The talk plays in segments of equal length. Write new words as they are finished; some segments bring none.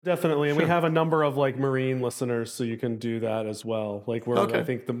Definitely, and Sure. we have a number of like Marine listeners, so you can do that as well. Like I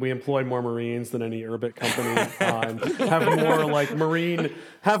think that we employ more Marines than any Urbit company, and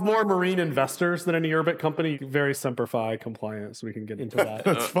have more Marine investors than any Urbit company. Very Semper Fi compliant, so we can get into that.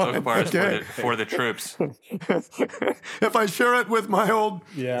 That's fine. Of course, Okay. for the troops. If I share it with my old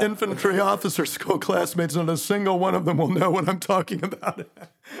infantry officer school classmates, not a single one of them will know what I'm talking about.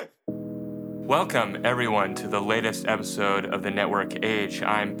 Welcome, everyone, to the latest episode of The Network Age.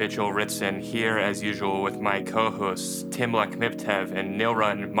 I'm Bichel Ritson, here as usual with my co-hosts Timla Kmiptev and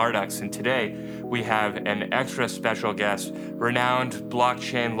Nilrun Mardux, and today we have an extra special guest, renowned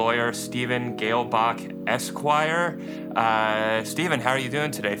blockchain lawyer Stephen Galebach, Esquire. Stephen, how are you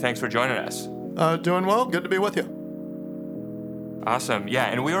doing today? Thanks for joining us. Doing well. Good to be with you. Awesome. Yeah,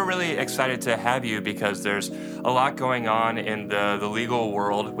 and we were really excited to have you because there's a lot going on in the legal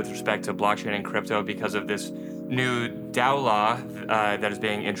world with respect to blockchain and crypto because of this new DAO law that is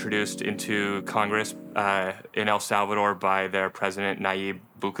being introduced into Congress in El Salvador by their president, Nayib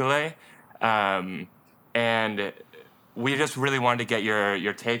Bukele. And we just really wanted to get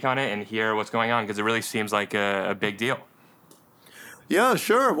your take on it and hear what's going on because it really seems like a big deal. Yeah,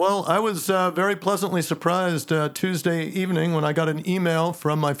 sure. Well, I was very pleasantly surprised Tuesday evening when I got an email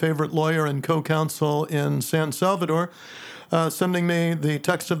from my favorite lawyer and co-counsel in San Salvador sending me the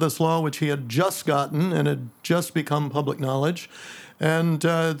text of this law, which he had just gotten and had just become public knowledge. And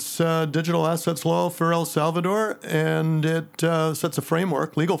it's digital assets law for El Salvador, and it sets a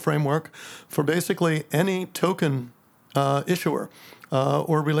legal framework for basically any token issuer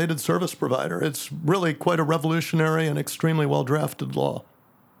or related service provider. It's really quite a revolutionary and extremely well-drafted law.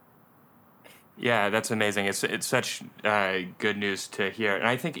 Yeah, that's amazing. It's such good news to hear. And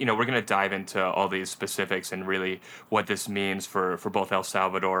I think, we're going to dive into all these specifics and really what this means for both El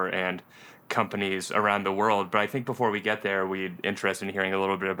Salvador and companies around the world. But I think before we get there, we're interested in hearing a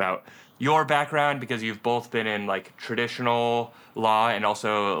little bit about your background because you've both been in like traditional law and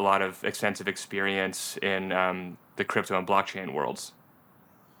also a lot of extensive experience in the crypto and blockchain worlds.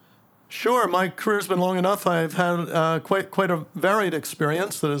 Sure, my career's been long enough. I've had quite a varied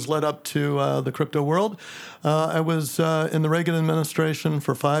experience that has led up to the crypto world. I was in the Reagan administration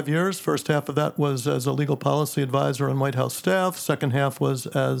for 5 years. First half of that was as a legal policy advisor on White House staff. Second half was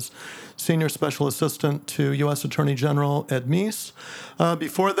as senior special assistant to U.S. Attorney General Ed Meese.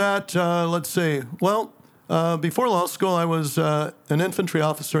 Before that, before law school, I was an infantry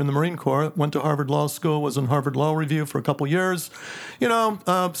officer in the Marine Corps. Went to Harvard Law School, was in Harvard Law Review for a couple years.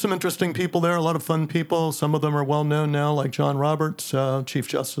 Some interesting people there, a lot of fun people. Some of them are well known now, like John Roberts, Chief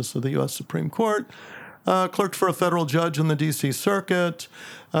Justice of the U.S. Supreme Court. Clerked for a federal judge in the D.C. Circuit,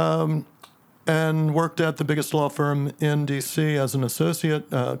 and worked at the biggest law firm in D.C. as an associate,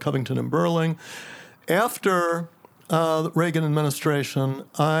 Covington and Burling. After the Reagan administration,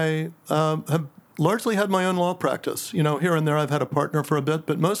 I have largely had my own law practice. Here and there I've had a partner for a bit,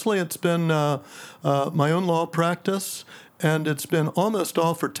 but mostly it's been my own law practice, and it's been almost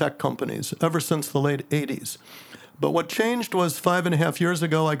all for tech companies ever since the late 80s. But what changed was 5.5 years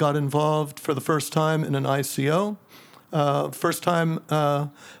ago, I got involved for the first time in an ICO. First time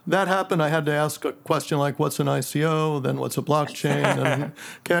that happened, I had to ask a question like, "What's an ICO?" Then, "What's a blockchain?" And,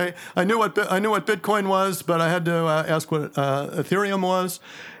 okay, I knew what Bitcoin was, but I had to ask what Ethereum was.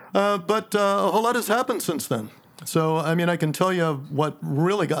 But a whole lot has happened since then. So, I can tell you what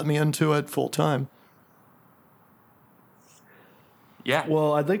really got me into it full time. Yeah.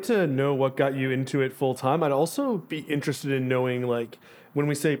 Well, I'd like to know what got you into it full time. I'd also be interested in knowing, like, when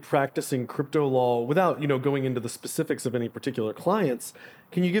we say practicing crypto law, without, going into the specifics of any particular clients,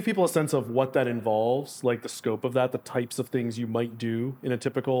 can you give people a sense of what that involves, like the scope of that, the types of things you might do in a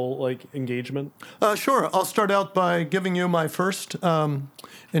typical, engagement? Sure. I'll start out by giving you my first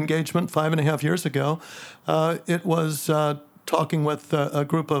engagement 5.5 years ago. It was talking with a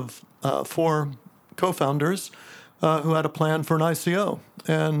group of 4 co-founders who had a plan for an ICO.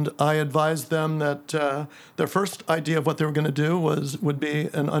 And I advised them that their first idea of what they were going to do would be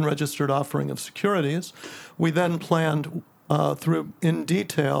an unregistered offering of securities. We then planned through in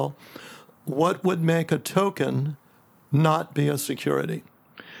detail what would make a token not be a security.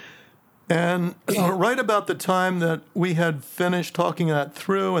 And right about the time that we had finished talking that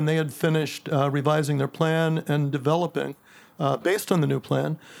through and they had finished revising their plan and developing, based on the new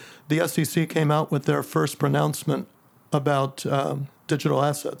plan, the SEC came out with their first pronouncement about digital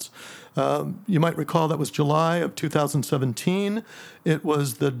assets. You might recall that was July of 2017. It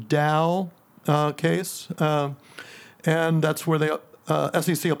was the DAO case, and that's where the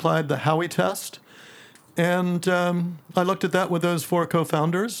SEC applied the Howey test. And I looked at that with those 4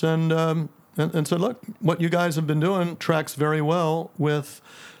 co-founders, and and said, look, what you guys have been doing tracks very well with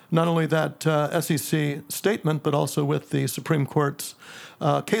not only that SEC statement, but also with the Supreme Court's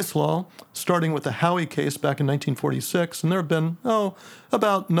case law, starting with the Howey case back in 1946. And there have been,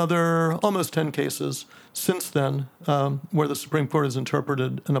 about another almost 10 cases since then where the Supreme Court has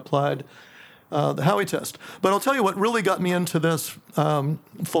interpreted and applied the Howey test. But I'll tell you what really got me into this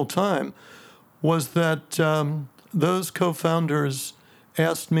full time was that those co-founders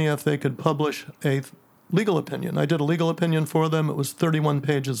asked me if they could publish a legal opinion. I did a legal opinion for them. It was 31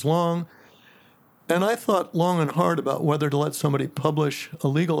 pages long. And I thought long and hard about whether to let somebody publish a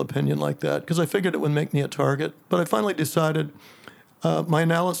legal opinion like that, because I figured it would make me a target. But I finally decided my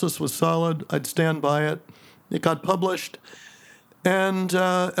analysis was solid. I'd stand by it. It got published. And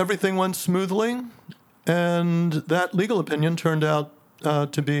everything went smoothly. And that legal opinion turned out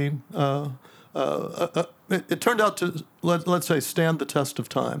to be, it turned out to, let's say, stand the test of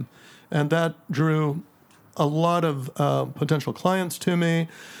time. And that drew a lot of potential clients to me,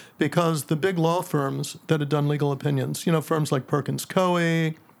 because the big law firms that had done legal opinions, firms like Perkins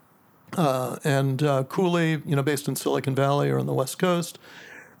Coie and Cooley, based in Silicon Valley or on the West Coast,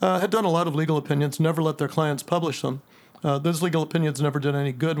 had done a lot of legal opinions, never let their clients publish them. Those legal opinions never did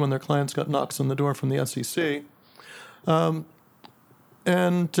any good when their clients got knocks on the door from the SEC.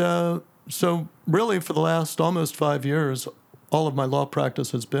 So really for the last almost 5 years, all of my law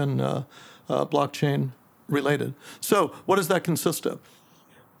practice has been blockchain related. So what does that consist of?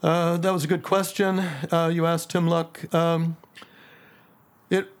 That was a good question. You asked, Tim Luck.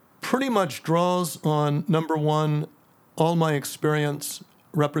 It pretty much draws on, number one, all my experience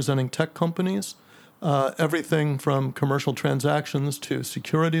representing tech companies, everything from commercial transactions to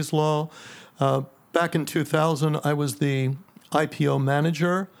securities law. Back in 2000, I was the IPO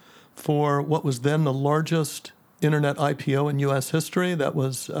manager for what was then the largest internet IPO in U.S. history. That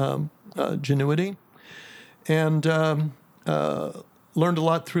was Genuity. And learned a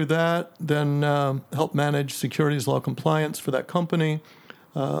lot through that, then helped manage securities law compliance for that company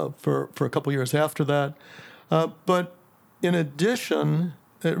for a couple years after that. But in addition,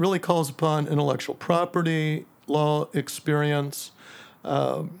 it really calls upon intellectual property, law experience,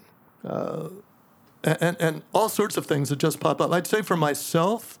 and all sorts of things that just pop up. I'd say for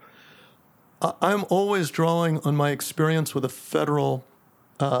myself, I'm always drawing on my experience with a federal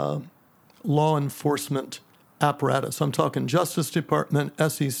law enforcement apparatus. I'm talking Justice Department,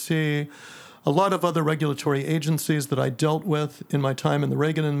 SEC, a lot of other regulatory agencies that I dealt with in my time in the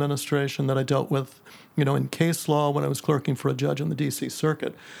Reagan administration, that I dealt with, in case law when I was clerking for a judge in the D.C.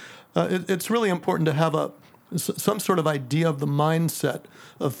 Circuit. It's really important to have some sort of idea of the mindset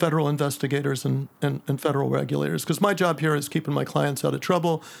of federal investigators and federal regulators, because my job here is keeping my clients out of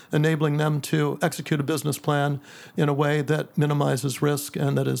trouble, enabling them to execute a business plan in a way that minimizes risk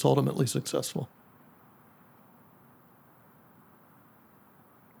and that is ultimately successful.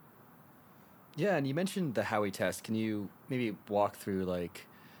 Yeah, and you mentioned the Howey test. Can you maybe walk through,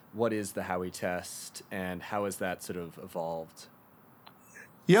 what is the Howey test and how has that sort of evolved?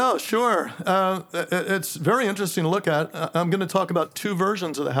 Yeah, sure. It's very interesting to look at. I'm going to talk about two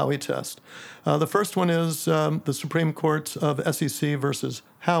versions of the Howey test. The first one is the Supreme Court of SEC versus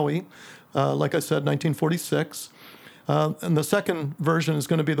Howey, like I said, 1946. And the second version is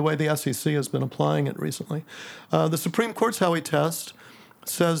going to be the way the SEC has been applying it recently. The Supreme Court's Howey test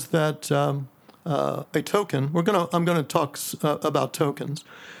says that a token, I'm going to talk about tokens,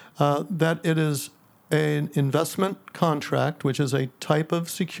 that it is an investment contract, which is a type of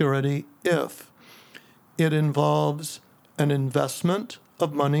security if it involves an investment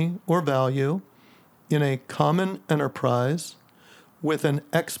of money or value in a common enterprise with an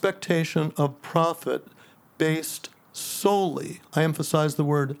expectation of profit based solely, I emphasize the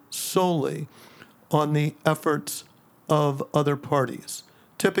word solely, on the efforts of other parties,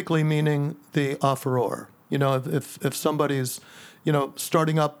 typically meaning the offeror. If somebody's,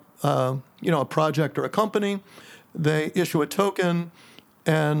 starting up a project or a company, they issue a token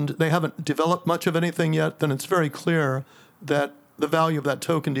and they haven't developed much of anything yet, then it's very clear that the value of that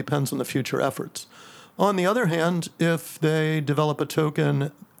token depends on the future efforts. On the other hand, if they develop a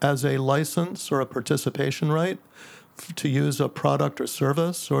token as a license or a participation right to use a product or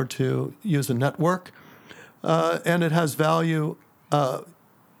service or to use a network, and it has value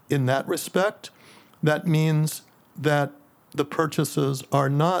in that respect, that means that the purchases are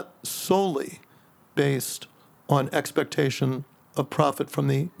not solely based on expectation of profit from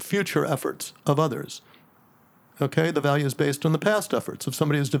the future efforts of others. Okay, the value is based on the past efforts. If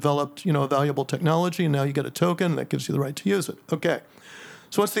somebody has developed, a valuable technology, and now you get a token that gives you the right to use it. Okay,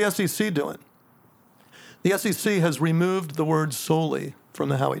 so what's the SEC doing? The SEC has removed the word solely from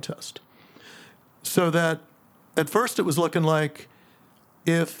the Howey test. So that at first it was looking like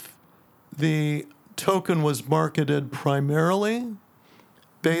if the token was marketed primarily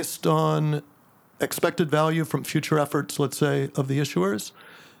based on expected value from future efforts, let's say, of the issuers,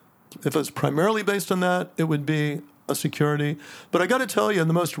 if it was primarily based on that, it would be a security. But I got to tell you, in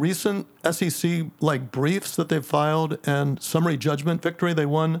the most recent SEC briefs that they've filed and summary judgment victory they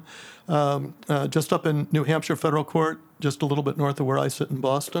won just up in New Hampshire federal court, just a little bit north of where I sit in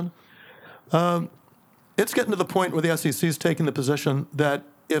Boston, it's getting to the point where the SEC is taking the position that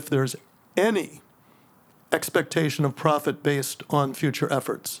if there's any expectation of profit based on future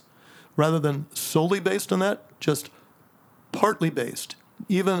efforts, rather than solely based on that, just partly based,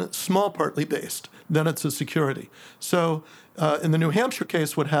 even small partly based, then it's a security. So in the New Hampshire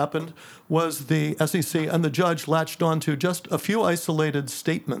case, what happened was the SEC and the judge latched onto just a few isolated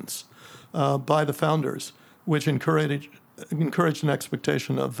statements by the founders, which encouraged an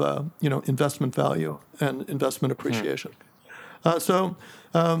expectation of investment value and investment appreciation. That's the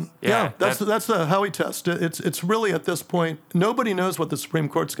Howey test. It's really at this point, nobody knows what the Supreme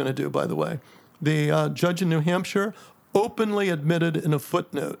Court's going to do, by the way. The judge in New Hampshire openly admitted in a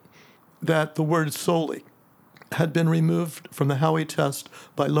footnote that the word solely had been removed from the Howey test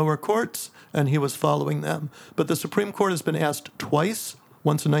by lower courts, and he was following them. But the Supreme Court has been asked twice,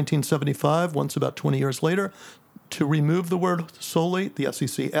 once in 1975, once about 20 years later, to remove the word solely. The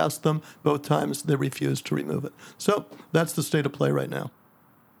SEC asked them. Both times they refused to remove it. So that's the state of play right now.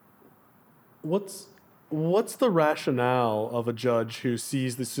 What's the rationale of a judge who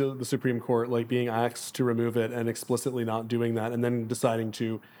sees the Supreme Court being asked to remove it and explicitly not doing that, and then deciding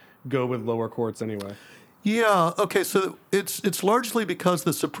to go with lower courts anyway? Yeah. Okay. So it's largely because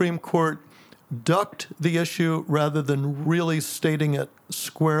the Supreme Court ducked the issue rather than really stating it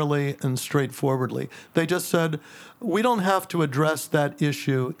squarely and straightforwardly. They just said, we don't have to address that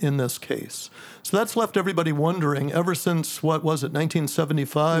issue in this case. So that's left everybody wondering ever since,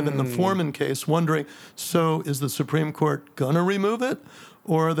 1975 in the Foreman case, wondering, so is the Supreme Court going to remove it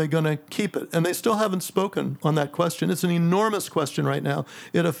or are they going to keep it? And they still haven't spoken on that question. It's an enormous question right now.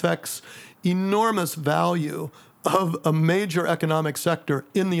 It affects enormous value of a major economic sector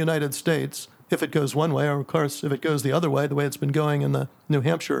in the United States, if it goes one way, or of course, if it goes the other way, the way it's been going in the New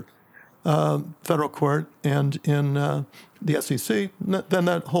Hampshire federal court and in the SEC, then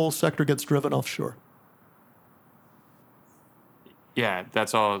that whole sector gets driven offshore. Yeah,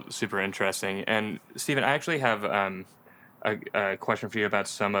 that's all super interesting. And Stephen, I actually have a question for you about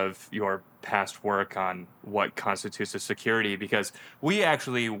some of your past work on what constitutes a security, because we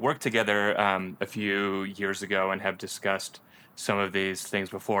actually worked together a few years ago and have discussed some of these things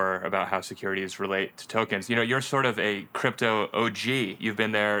before about how securities relate to tokens. You're sort of a crypto OG. You've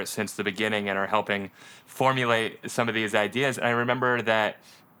been there since the beginning and are helping formulate some of these ideas. And I remember that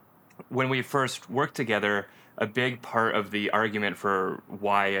when we first worked together, a big part of the argument for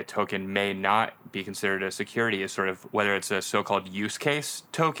why a token may not be considered a security is sort of whether it's a so-called use case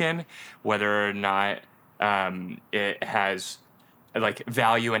token, whether or not it has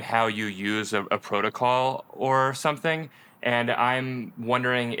value in how you use a protocol or something. And I'm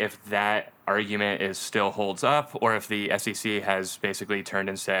wondering if that argument still holds up, or if the SEC has basically turned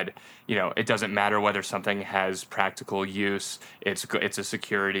and said, it doesn't matter whether something has practical use, it's a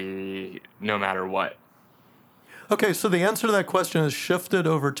security no matter what. Okay, so the answer to that question has shifted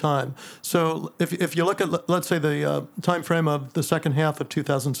over time. So if you look at, let's say, the time frame of the second half of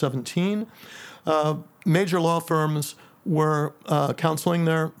 2017, major law firms were counseling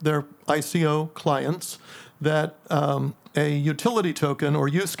their ICO clients that a utility token or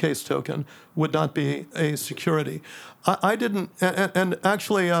use case token would not be a security. I didn't, and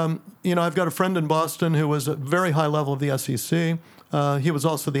actually, I've got a friend in Boston who was at a very high level of the SEC. He was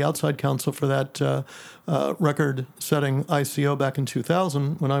also the outside counsel for that record-setting ICO back in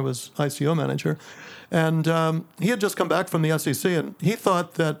 2000 when I was ICO manager. And he had just come back from the SEC, and he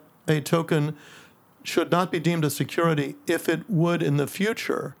thought that a token should not be deemed a security if it would in the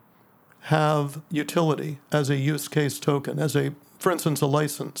future have utility as a use case token, for instance, a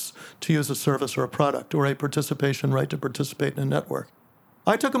license to use a service or a product, or a participation right to participate in a network.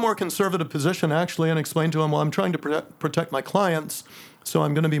 I took a more conservative position, actually, and explained to him, well, I'm trying to protect my clients, so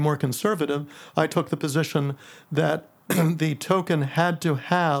I'm going to be more conservative. I took the position that the token had to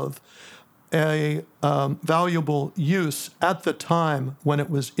have a valuable use at the time when it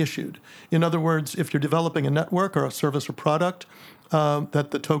was issued. In other words, if you're developing a network or a service or product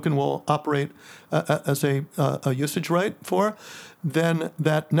that the token will operate as a usage right for, then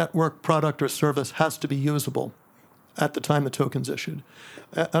that network, product, or service has to be usable at the time the token's issued.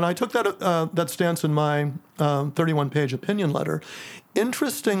 And I took that stance in my 31-page opinion letter.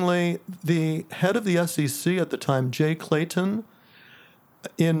 Interestingly, the head of the SEC at the time, Jay Clayton,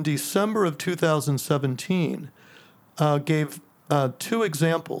 in December of 2017, gave 2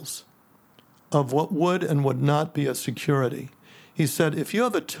 examples of what would and would not be a security. He said, if you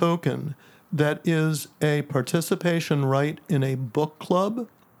have a token that is a participation right in a book club,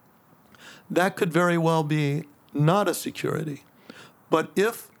 that could very well be not a security. But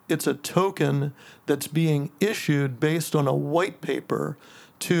if it's a token that's being issued based on a white paper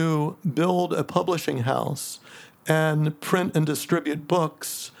to build a publishing house and print and distribute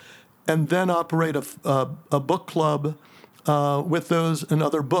books and then operate a book club with those and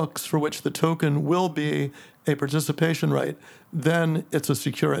other books for which the token will be a participation right, then it's a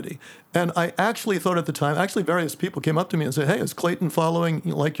security. And I actually thought at the time, various people came up to me and said, hey, is Clayton following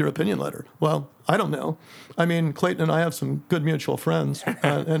like your opinion letter? Well, I don't know. I mean, Clayton and I have some good mutual friends,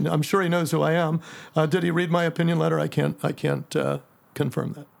 and I'm sure he knows who I am. Did he read my opinion letter? I can't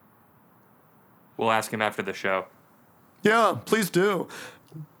confirm that. We'll ask him after the show. Yeah, please do.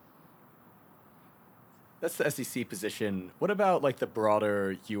 That's the SEC position. What about like the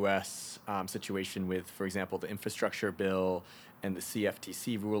broader U.S. Situation with, for example, the infrastructure bill and the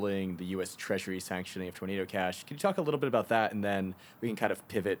CFTC ruling, the U.S. Treasury sanctioning of Tornado Cash? Can you talk a little bit about that, and then we can kind of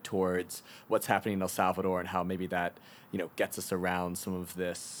pivot towards what's happening in El Salvador and how maybe that gets us around some of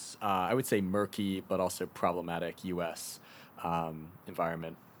this, I would say murky but also problematic U.S.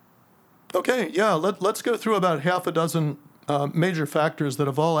 Environment. Okay, yeah, let's go through about half a dozen major factors that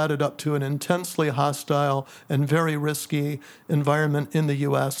have all added up to an intensely hostile and very risky environment in the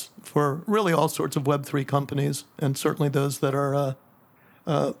U.S. for really all sorts of Web3 companies, and certainly those that are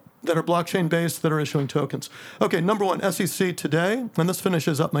blockchain-based that are issuing tokens. Okay, number one, SEC today, and this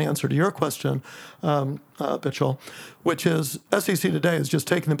finishes up my answer to your question, Bitchel, which is SEC today is just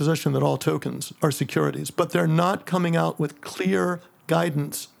taking the position that all tokens are securities, but they're not coming out with clear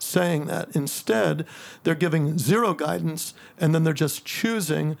guidance saying that. Instead, they're giving zero guidance, and then they're just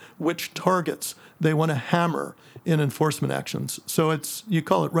which targets they want to hammer in enforcement actions. So you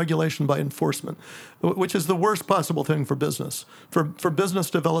call it regulation by enforcement, which is the worst possible thing for business. For business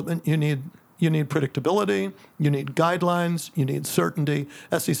development, you need predictability, you need guidelines, you need certainty.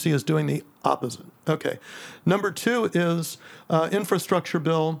 SEC is doing the opposite. Okay. Number two is infrastructure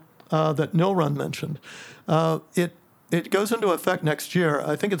bill that Nilrun mentioned. It goes into effect next year.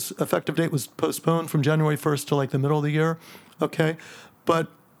 I think its effective date was postponed from January 1st to like the middle of the year. Okay. But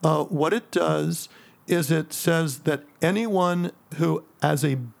what it does is it says that anyone who, as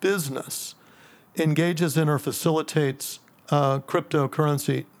a business, engages in or facilitates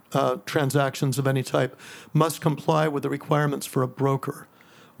cryptocurrency transactions of any type must comply with the requirements for a broker.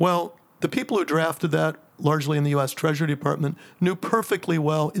 Well, the people who drafted that, largely in the U.S. Treasury Department, knew perfectly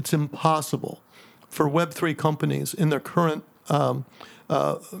well it's impossible for Web3 companies in their current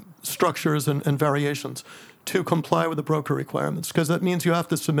structures and variations to comply with the broker requirements, because that means you have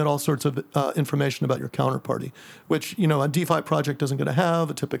to submit all sorts of information about your counterparty, which a DeFi project isn't going to have,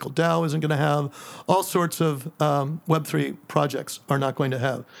 a typical DAO isn't going to have, all sorts of Web3 projects are not going to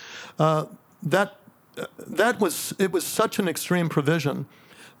have. It was such an extreme provision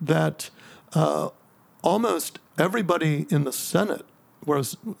that almost everybody in the Senate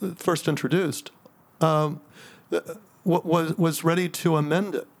was first introduced was ready to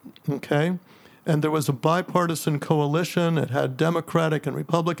amend it, okay? And there was a bipartisan coalition. It had Democratic and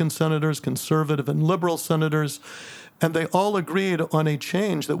Republican senators, conservative and liberal senators, and they all agreed on a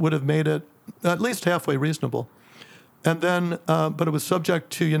change that would have made it at least halfway reasonable. And then, but it was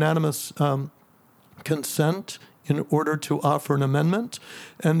subject to unanimous consent in order to offer an amendment.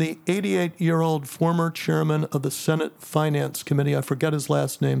 And the 88-year-old former chairman of the Senate Finance Committee, I forget his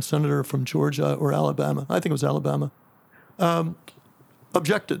last name, senator from Georgia or Alabama, I think it was Alabama,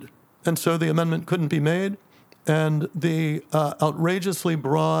 objected. And so the amendment couldn't be made, and the outrageously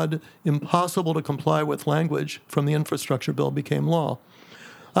broad, impossible to comply with language from the infrastructure bill became law.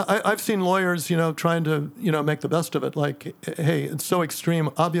 I've seen lawyers, trying to, make the best of it, like, hey, it's so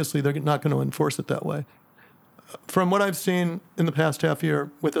extreme, obviously they're not going to enforce it that way. From what I've seen in the past half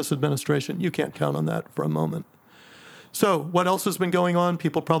year with this administration, you can't count on that for a moment. So what else has been going on?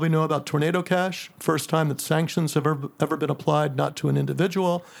 People probably know about Tornado Cash. First time that sanctions have ever been applied, not to an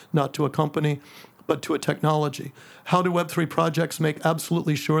individual, not to a company, but to a technology. How do Web3 projects make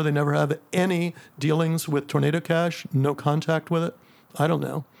absolutely sure they never have any dealings with Tornado Cash, no contact with it? I don't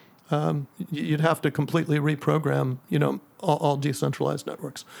know. You'd have to completely reprogram, all decentralized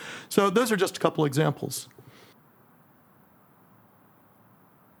networks. So those are just a couple examples.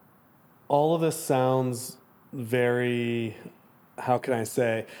 All of this sounds very, how can I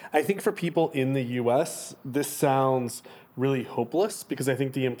say? I think for people in the US, this sounds really hopeless because I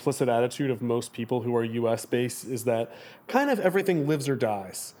think the implicit attitude of most people who are US based is that kind of everything lives or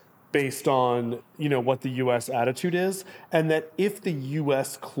dies based on, what the US attitude is, and that if the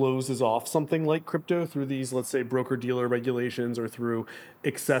US closes off something like crypto through these, let's say, broker dealer regulations or through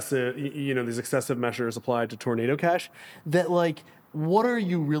excessive, these excessive measures applied to Tornado Cash, that like, what are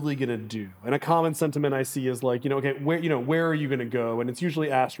you really going to do? And a common sentiment I see is like, okay, where are you going to go? And it's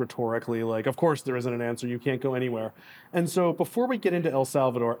usually asked rhetorically, like, of course there isn't an answer. You can't go anywhere. And so before we get into El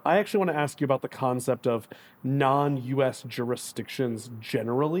Salvador, I actually want to ask you about the concept of non-US jurisdictions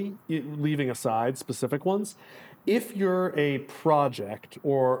generally, leaving aside specific ones. If you're a project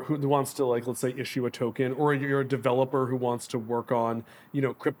or who wants to, like, let's say, issue a token, or you're a developer who wants to work on,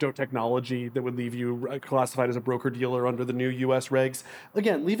 crypto technology that would leave you classified as a broker dealer under the new US regs,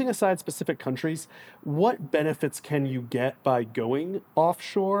 again, leaving aside specific countries, what benefits can you get by going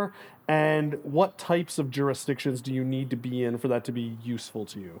offshore? And what types of jurisdictions do you need to be in for that to be useful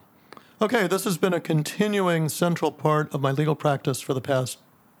to you? Okay, this has been a continuing central part of my legal practice for the past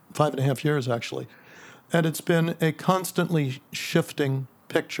 5.5 years, actually. And it's been a constantly shifting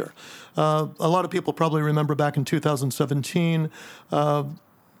picture. A lot of people probably remember back in 2017,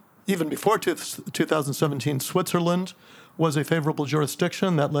 even before 2017, Switzerland was a favorable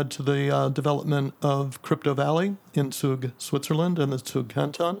jurisdiction that led to the development of Crypto Valley in Zug, Switzerland, and the Zug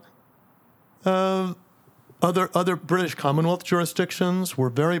canton. Other British Commonwealth jurisdictions were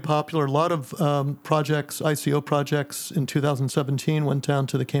very popular. A lot of projects, ICO projects in 2017 went down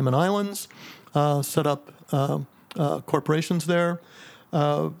to the Cayman Islands, set up corporations there,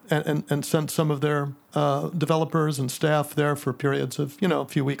 and sent some of their developers and staff there for periods of, a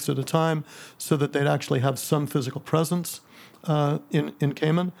few weeks at a time so that they'd actually have some physical presence in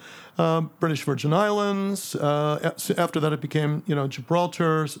Cayman. British Virgin Islands, after that it became,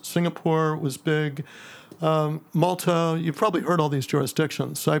 Gibraltar, Singapore was big. Malta, you've probably heard all these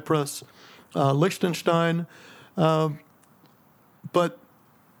jurisdictions, Cyprus, Liechtenstein. But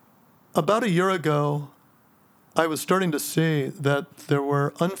about a year ago, I was starting to see that there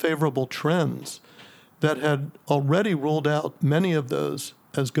were unfavorable trends that had already ruled out many of those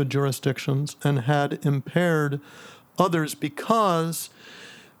as good jurisdictions and had impaired others because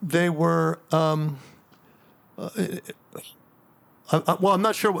they were... I'm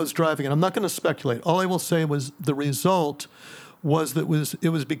not sure what was driving it. I'm not going to speculate. All I will say was the result was that it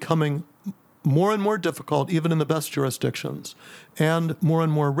was becoming more and more difficult, even in the best jurisdictions, and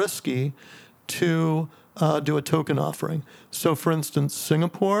more risky to do a token offering. So, for instance,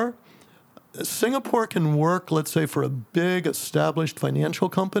 Singapore can work, let's say, for a big established financial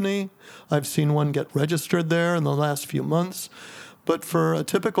company. I've seen one get registered there in the last few months. But for a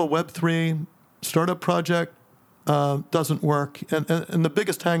typical Web3 startup project, doesn't work. And the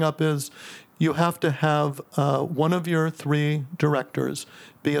biggest hang-up is you have to have one of your 3 directors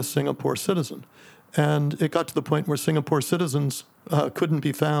be a Singapore citizen. And it got to the point where Singapore citizens couldn't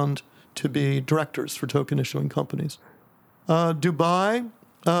be found to be directors for token issuing companies. Dubai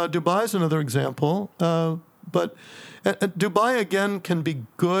is another example. But Dubai, again, can be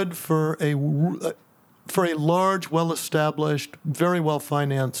good for a large, well-established, very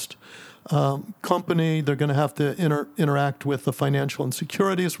well-financed company. They're going to have to interact with the financial and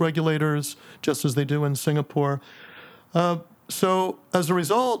securities regulators, just as they do in Singapore. So as a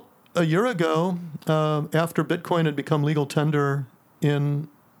result, a year ago, after Bitcoin had become legal tender in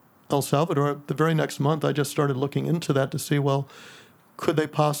El Salvador, the very next month, I just started looking into that to see, well, could they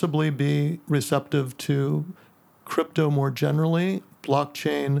possibly be receptive to crypto more generally,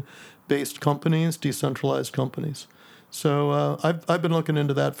 blockchain-based companies, decentralized companies? So I've been looking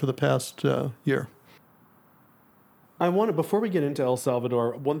into that for the past year. Before we get into El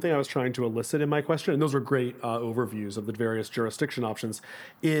Salvador, one thing I was trying to elicit in my question, and those are great overviews of the various jurisdiction options,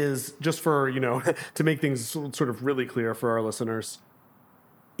 is just for, to make things sort of really clear for our listeners.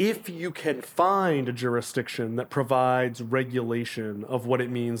 If you can find a jurisdiction that provides regulation of what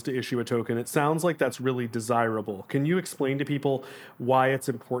it means to issue a token, it sounds like that's really desirable. Can you explain to people why it's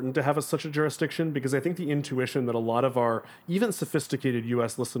important to have such a jurisdiction? Because I think the intuition that a lot of our even sophisticated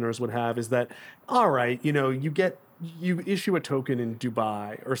US listeners would have is that, all right, you issue a token in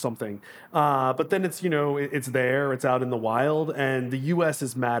Dubai or something, but then it's there, it's out in the wild, and the US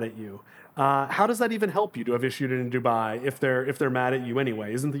is mad at you. How does that even help you to have issued it in Dubai if they're mad at you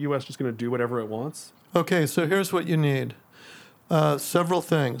anyway? Isn't the U.S. just going to do whatever it wants? Okay, so here's what you need. Several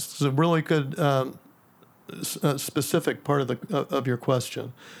things. This is a really good specific part of your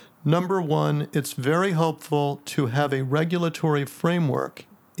question. Number one, it's very helpful to have a regulatory framework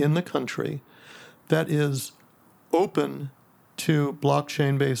in the country that is open to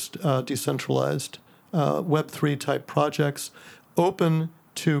blockchain-based decentralized Web3 type projects, open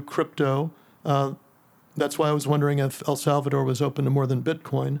to crypto. That's why I was wondering if El Salvador was open to more than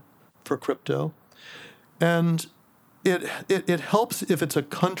Bitcoin for crypto. And it helps if it's a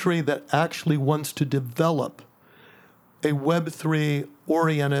country that actually wants to develop a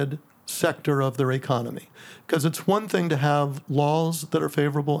Web3-oriented sector of their economy. Because it's one thing to have laws that are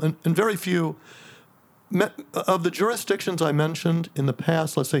favorable, and very few of the jurisdictions I mentioned in the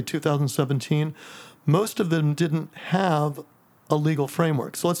past, let's say 2017, most of them didn't have a legal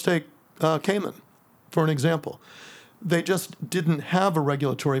framework. So let's take Cayman for an example. They just didn't have a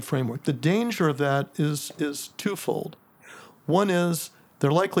regulatory framework. The danger of that is twofold. One is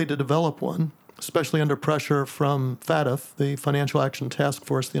they're likely to develop one, especially under pressure from FATF, the Financial Action Task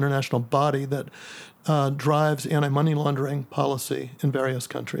Force, the international body that drives anti-money laundering policy in various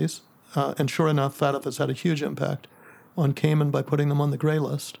countries. And sure enough, FATF has had a huge impact on Cayman by putting them on the gray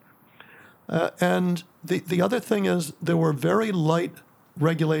list. And the other thing is there were very light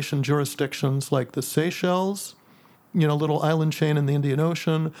regulation jurisdictions like the Seychelles, little island chain in the Indian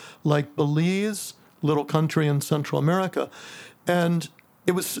Ocean, like Belize, little country in Central America. And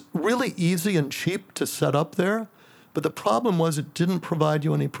it was really easy and cheap to set up there, but the problem was it didn't provide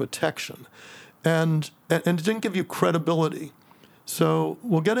you any protection, and it didn't give you credibility. So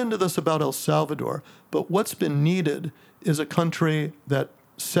we'll get into this about El Salvador, but what's been needed is a country that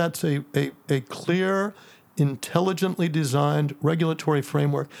sets a clear, intelligently designed regulatory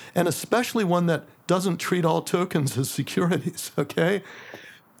framework, and especially one that doesn't treat all tokens as securities, okay?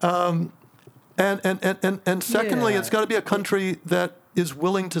 And secondly, it's got to be a country that is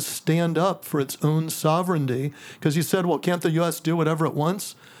willing to stand up for its own sovereignty. Because you said, well, can't the U.S. do whatever it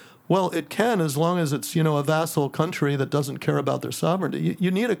wants? Well, it can, as long as it's, a vassal country that doesn't care about their sovereignty.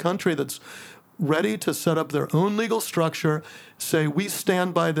 You need a country that's ready to set up their own legal structure, say, we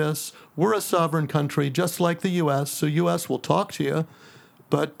stand by this, we're a sovereign country, just like the U.S., so U.S. will talk to you,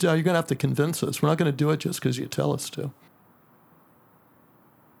 but you're going to have to convince us. We're not going to do it just because you tell us to.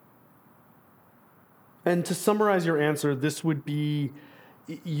 And to summarize your answer, this would be,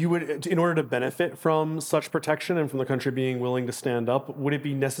 you would, in order to benefit from such protection and from the country being willing to stand up, would it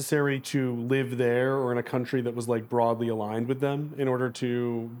be necessary to live there or in a country that was like broadly aligned with them in order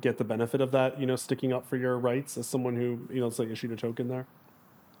to get the benefit of that, sticking up for your rights as someone who, let's say issued a token there?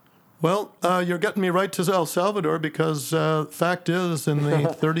 Well, you're getting me right to El Salvador because fact is, in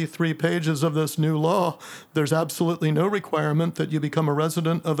the 33 pages of this new law, there's absolutely no requirement that you become a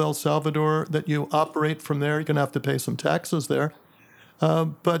resident of El Salvador, that you operate from there. You're going to have to pay some taxes there.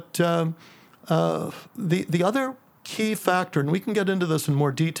 But the other key factor, and we can get into this in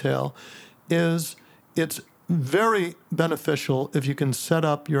more detail, is it's very beneficial if you can set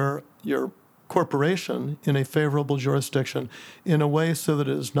up your corporation in a favorable jurisdiction in a way so that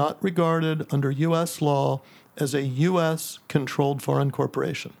it is not regarded under U.S. law as a U.S.-controlled foreign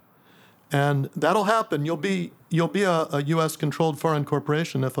corporation. And that'll happen. You'll be a U.S.-controlled foreign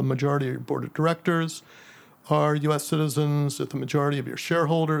corporation if a majority of your board of directors are U.S. citizens, if the majority of your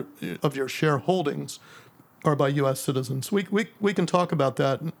shareholdings are by U.S. citizens. We can talk about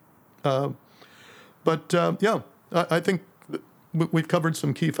that. I think we've covered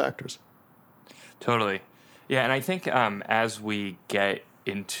some key factors. Totally. Yeah, and I think as we get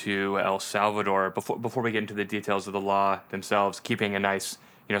into El Salvador, before we get into the details of the law themselves, keeping a nice,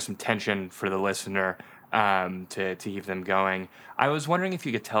 some tension for the listener to keep them going, I was wondering if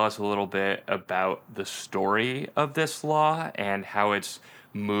you could tell us a little bit about the story of this law and how it's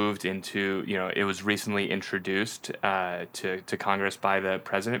moved into, it was recently introduced to Congress by the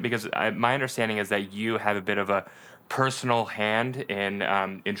president, because my understanding is that you have a bit of a personal hand in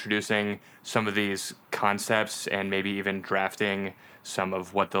introducing some of these concepts and maybe even drafting some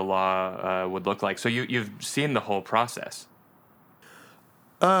of what the law would look like. So you've seen the whole process.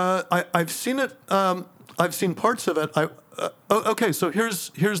 I've seen it. I've seen parts of it. Okay, so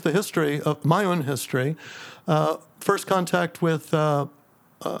here's the history of my own history. First contact with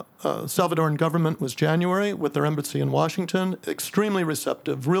Salvadoran government was January with their embassy in Washington. Extremely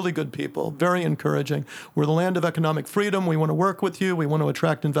receptive, really good people, very encouraging. We're the land of economic freedom. We want to work with you. We want to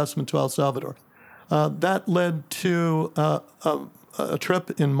attract investment to El Salvador. That led to a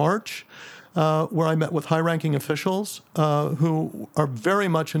trip in March where I met with high-ranking officials who are very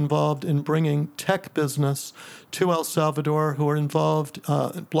much involved in bringing tech business to El Salvador, who are involved in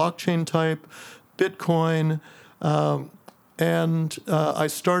blockchain type, Bitcoin, and I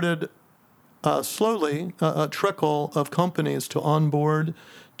started slowly a trickle of companies to onboard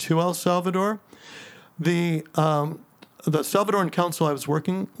to El Salvador. The Salvadoran council I was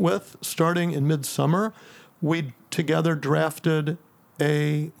working with, starting in midsummer, we together drafted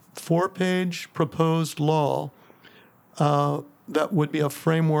a 4-page proposed law that would be a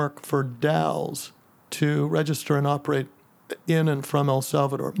framework for DAOs to register and operate in and from El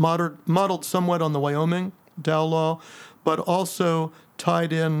Salvador, modeled somewhat on the Wyoming DAO law, but also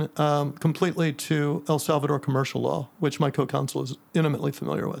tied in completely to El Salvador commercial law, which my co-counsel is intimately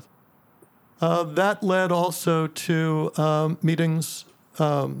familiar with. That led also to meetings,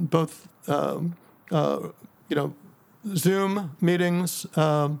 both Zoom meetings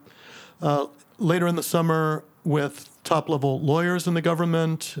later in the summer with top-level lawyers in the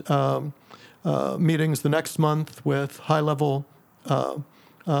government, meetings the next month with high-level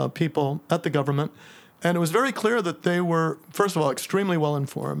people at the government. And it was very clear that they were, first of all, extremely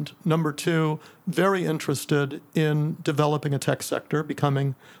well-informed. Number two, very interested in developing a tech sector,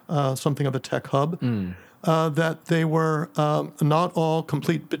 becoming something of a tech hub. That they were not all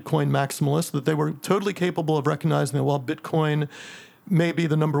complete Bitcoin maximalists, that they were totally capable of recognizing that while Bitcoin may be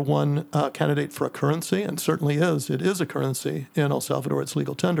the number one candidate for a currency, and certainly is, it is a currency in El Salvador, it's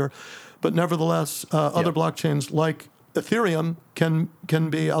legal tender, but nevertheless, other blockchains like Ethereum can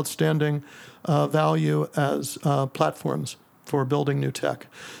be outstanding value as platforms for building new tech.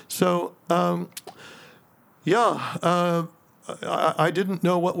 So, I didn't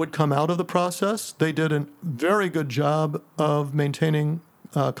know what would come out of the process. They did a very good job of maintaining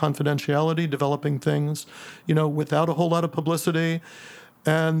confidentiality, developing things, without a whole lot of publicity.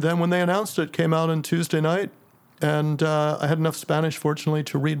 And then when they announced it, came out on Tuesday night, and I had enough Spanish, fortunately,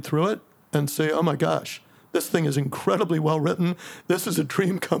 to read through it and say, oh my gosh, this thing is incredibly well written. This is a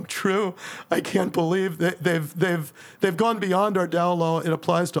dream come true. I can't believe they've gone beyond our DAO law. It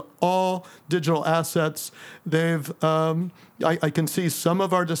applies to all digital assets. I can see some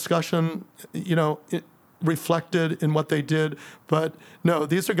of our discussion, reflected in what they did, but no,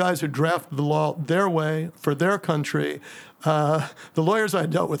 these are guys who drafted the law their way for their country. The lawyers I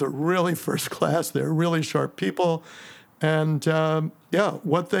dealt with are really first class. They're really sharp people. And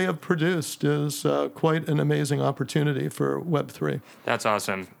what they have produced is quite an amazing opportunity for Web3. That's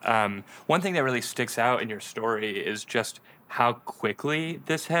awesome. One thing that really sticks out in your story is just how quickly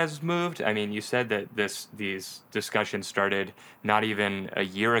this has moved. I mean, you said that these discussions started not even a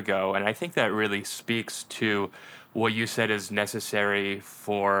year ago, and I think that really speaks to what you said is necessary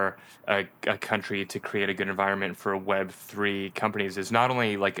for a country to create a good environment for Web3 companies is not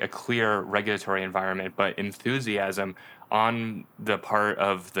only like a clear regulatory environment, but enthusiasm on the part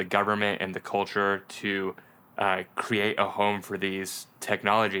of the government and the culture to create a home for these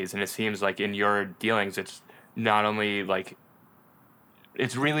technologies. And it seems like in your dealings, it's not only like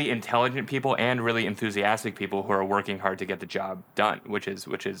it's really intelligent people and really enthusiastic people who are working hard to get the job done, which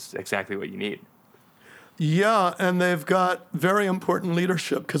is exactly what you need. Yeah, and they've got very important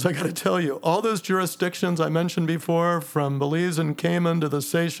leadership, because I got to tell you, all those jurisdictions I mentioned before, from Belize and Cayman to the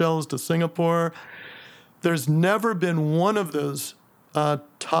Seychelles to Singapore, there's never been one of those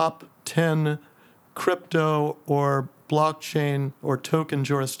top 10 crypto or blockchain or token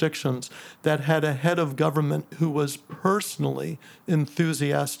jurisdictions that had a head of government who was personally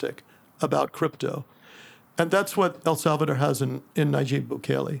enthusiastic about crypto. And that's what El Salvador has in Nayib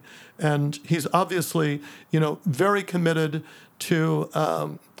Bukele. And he's obviously, very committed to,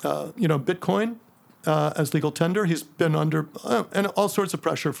 Bitcoin as legal tender. He's been under and all sorts of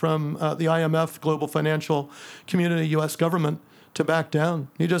pressure from the IMF, global financial community, U.S. government to back down.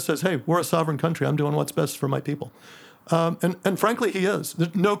 He just says, hey, we're a sovereign country. I'm doing what's best for my people. And frankly, he is.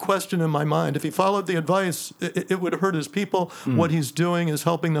 There's no question in my mind. If he followed the advice, it would hurt his people. What he's doing is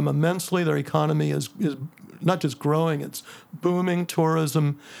helping them immensely. Their economy is not just growing, it's booming.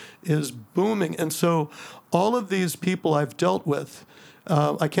 Tourism is booming. And so all of these people I've dealt with,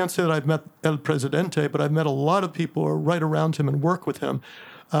 I can't say that I've met El Presidente, but I've met a lot of people who are right around him and work with him.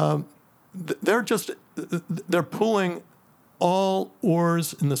 They're pulling all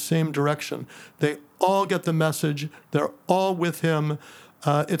oars in the same direction. They all get the message. They're all with him.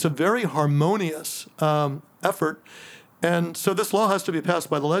 It's a very harmonious effort. And so this law has to be passed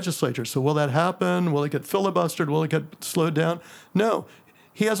by the legislature. So will that happen? Will it get filibustered? Will it get slowed down? No.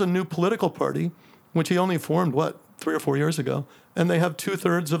 He has a new political party, which he only formed, 3 or 4 years ago, and they have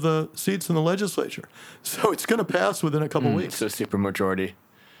 2/3 of the seats in the legislature. So it's going to pass within a couple weeks. So supermajority.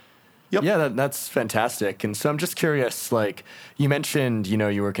 Yep. Yeah, that's fantastic. And so I'm just curious, like you mentioned,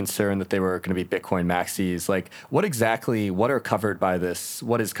 you were concerned that they were going to be Bitcoin maxis. Like what are covered by this?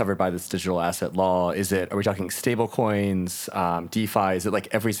 What is covered by this digital asset law? Are we talking stable coins, DeFi? Is it like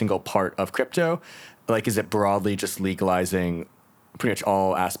every single part of crypto? Like, is it broadly just legalizing pretty much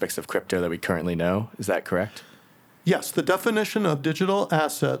all aspects of crypto that we currently know? Is that correct? Yes, the definition of digital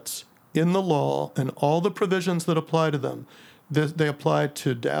assets in the law and all the provisions that apply to them, they apply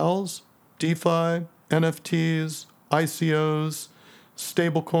to DAOs, DeFi, NFTs, ICOs,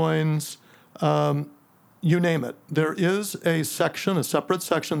 stablecoins, you name it. There is a separate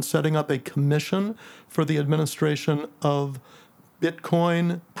section setting up a commission for the administration of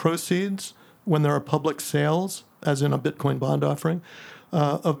Bitcoin proceeds when there are public sales, as in a Bitcoin bond offering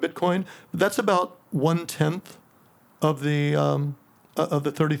of Bitcoin. That's about 1/10 of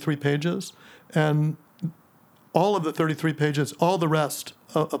the 33 pages, and all of the 33 pages, all the rest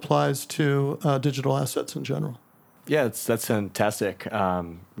applies to digital assets in general. Yeah, that's fantastic.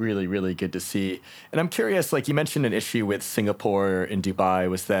 Really, really good to see. And I'm curious, like you mentioned, an issue with Singapore and Dubai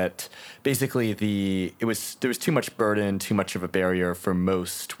was that basically there was too much burden, too much of a barrier for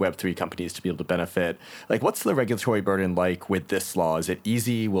most Web3 companies to be able to benefit. Like, what's the regulatory burden like with this law? Is it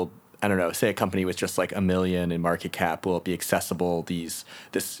easy? I don't know, say a company with just like $1 million in market cap, will it be accessible?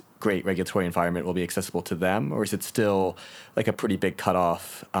 This great regulatory environment will be accessible to them? Or is it still like a pretty big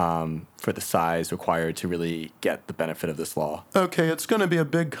cutoff for the size required to really get the benefit of this law? Okay, it's going to be a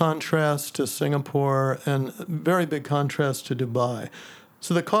big contrast to Singapore and very big contrast to Dubai.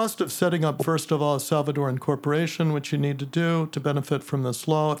 So the cost of setting up, first of all, a Salvadoran corporation, which you need to do to benefit from this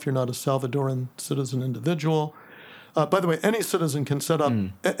law if you're not a Salvadoran citizen individual. By the way, any citizen can set up,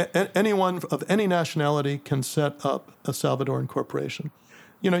 anyone of any nationality can set up a Salvadoran corporation.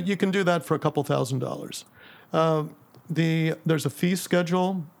 You can do that for a couple $1,000s. There's a fee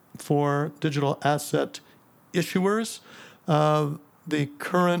schedule for digital asset issuers. The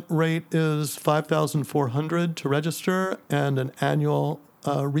current rate is $5,400 to register and an annual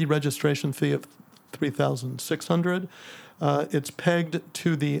re-registration fee of $3,600. It's pegged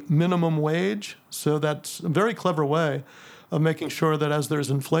to the minimum wage, so that's a very clever way of making sure that as there's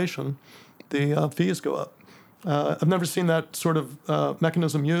inflation, the fees go up. I've never seen that sort of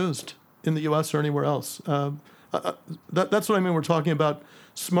mechanism used in the U.S. or anywhere else. That's what I mean. We're talking about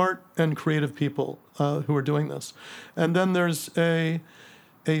smart and creative people who are doing this. And then there's a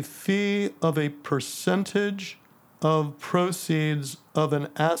fee of a percentage of proceeds of an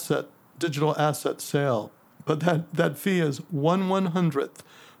digital asset sale. But that fee is 1/100th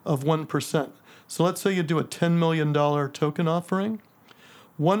of 1%. So let's say you do a $10 million token offering.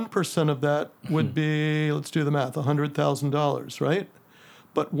 1% of that would be, let's do the math, $100,000, right?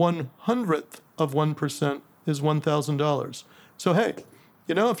 But 1/100th of 1% is $1,000. So hey,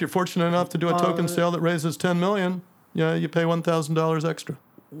 if you're fortunate enough to do a token sale that raises $10 million, you pay $1,000 extra.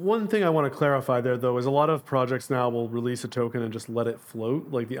 One thing I want to clarify there, though, is a lot of projects now will release a token and just let it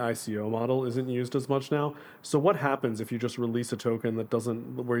float. Like the ICO model isn't used as much now. So what happens if you just release a token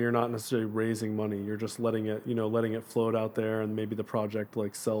where you're not necessarily raising money? You're just letting it float out there, and maybe the project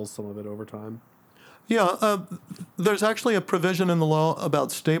like sells some of it over time. Yeah, there's actually a provision in the law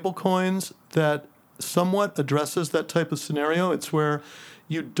about stable coins that somewhat addresses that type of scenario. It's where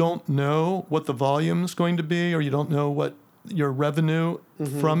you don't know what the volume is going to be, or you don't know what your revenue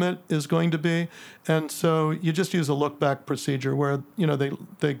from it is going to be. And so you just use a look-back procedure where,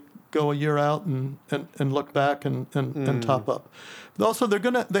 they go a year out and look back and top up. But also,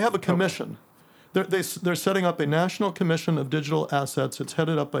 they have a commission. Okay. They're setting up a national commission of digital assets. It's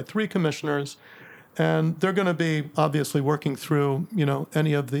headed up by 3 commissioners. And they're going to be obviously working through,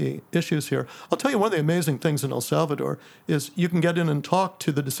 any of the issues here. I'll tell you, one of the amazing things in El Salvador is you can get in and talk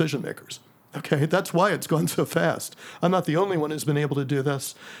to the decision makers. Okay, that's why it's gone so fast. I'm not the only one who's been able to do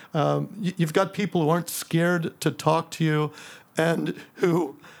this. You've got people who aren't scared to talk to you and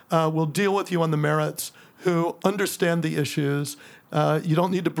who will deal with you on the merits, who understand the issues. You don't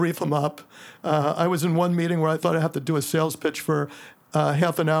need to brief them up. I was in one meeting where I thought I'd have to do a sales pitch for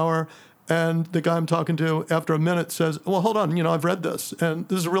half an hour, and the guy I'm talking to, after a minute, says, well, hold on, I've read this, and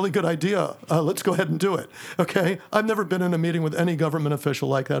this is a really good idea. Let's go ahead and do it, okay? I've never been in a meeting with any government official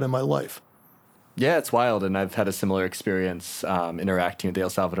like that in my life. Yeah, it's wild, and I've had a similar experience interacting with the El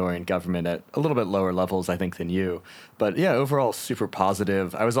Salvadorian government at a little bit lower levels, I think, than you. But yeah, overall, super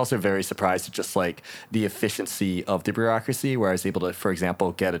positive. I was also very surprised at just like the efficiency of the bureaucracy, where I was able to, for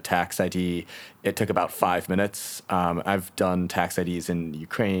example, get a tax ID. It took about 5 minutes. I've done tax IDs in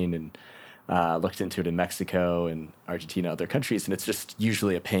Ukraine and looked into it in Mexico and Argentina, other countries, and it's just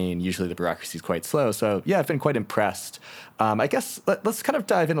usually a pain. Usually the bureaucracy is quite slow. So yeah, I've been quite impressed. I guess let's kind of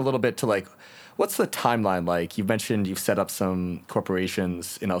dive in a little bit to like, what's the timeline like? You've mentioned you've set up some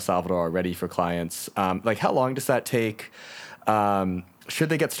corporations in El Salvador already for clients. Like, how long does that take? Should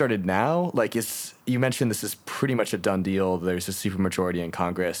they get started now? Like, you mentioned this is pretty much a done deal. There's a supermajority in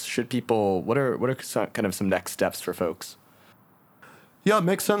Congress. what are kind of some next steps for folks? Yeah, it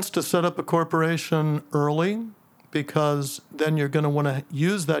makes sense to set up a corporation early because then you're going to want to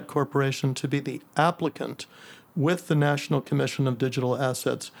use that corporation to be the applicant with the National Commission of Digital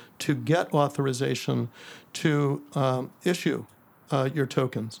Assets to get authorization to issue your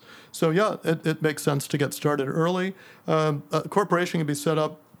tokens. So yeah, it makes sense to get started early. A corporation can be set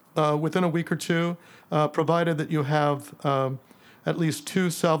up within a week or two, provided that you have at least 2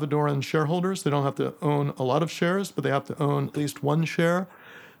 Salvadoran shareholders. They don't have to own a lot of shares, but they have to own at least 1 share,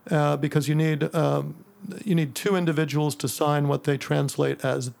 because you need 2 individuals to sign what they translate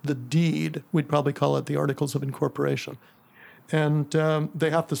as the deed. We'd probably call it the Articles of Incorporation. And they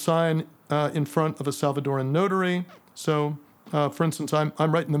have to sign in front of a Salvadoran notary. So, for instance, I'm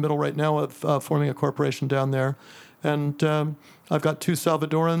right in the middle right now of forming a corporation down there. And I've got 2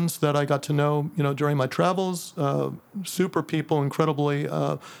 Salvadorans that I got to know, during my travels. Super people, incredibly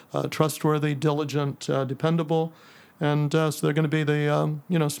trustworthy, diligent, dependable. And so they're going to be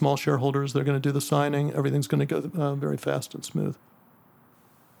the small shareholders. They're going to do the signing. Everything's going to go very fast and smooth.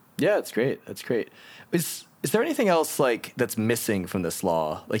 Yeah, that's great. That's great. Is there anything else that's missing from this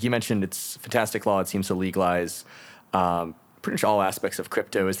law? Like you mentioned, it's a fantastic law. It seems to legalize pretty much all aspects of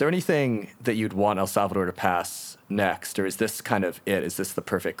crypto. Is there anything that you'd want El Salvador to pass next, or is this kind of it? Is this the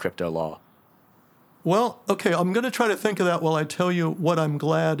perfect crypto law? Well, okay, I'm going to try to think of that while I tell you what I'm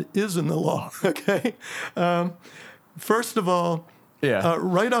glad is in the law, okay? First of all,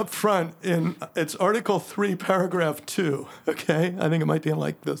 right up front in it's Article 3, Paragraph 2, okay? I think it might be on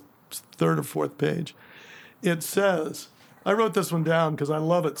the 3rd or 4th page. It says, I wrote this one down because I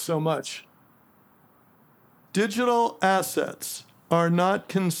love it so much. Digital assets are not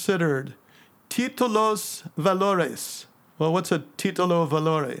considered títulos valores. Well, what's a título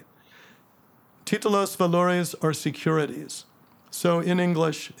valore? Títulos valores are securities. So in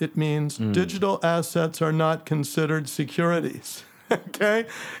English, it means digital assets are not considered securities. Okay?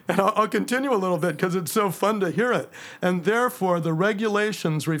 And I'll continue a little bit because it's so fun to hear it. And therefore, the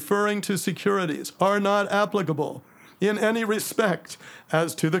regulations referring to securities are not applicable in any respect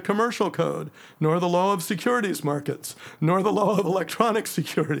as to the commercial code, nor the law of securities markets, nor the law of electronic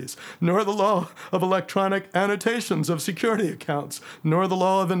securities, nor the law of electronic annotations of security accounts, nor the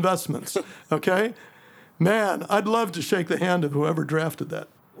law of investments. Okay? Man, I'd love to shake the hand of whoever drafted that.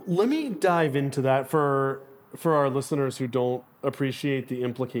 Let me dive into that for our listeners who don't appreciate the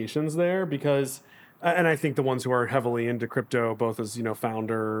implications there, because, and I think the ones who are heavily into crypto, both as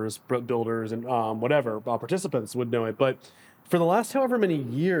founders, builders, and participants would know it. But for the last however many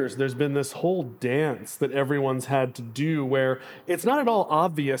years, there's been this whole dance that everyone's had to do where it's not at all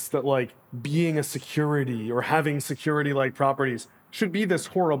obvious that being a security or having security-like properties should be this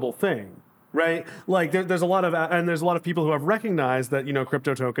horrible thing. Right? There's a lot of people who have recognized that,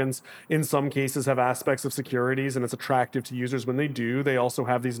 crypto tokens in some cases have aspects of securities, and it's attractive to users when they do. They also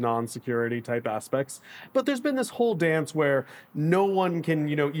have these non-security type aspects. But there's been this whole dance where no one can,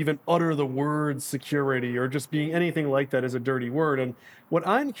 even utter the word security, or just being anything like that is a dirty word. And what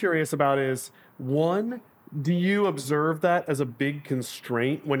I'm curious about is, one, do you observe that as a big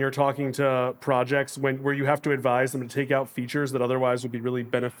constraint when you're talking to projects where you have to advise them to take out features that otherwise would be really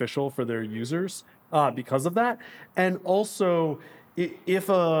beneficial for their users because of that? And also, if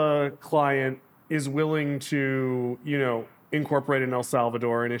a client is willing to, incorporate in El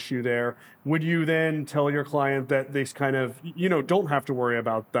Salvador and issue there, would you then tell your client that they kind of, don't have to worry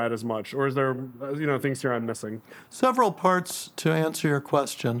about that as much? Or is there, things here I'm missing? Several parts to answer your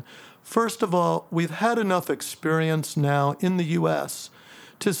question. First of all, we've had enough experience now in the U.S.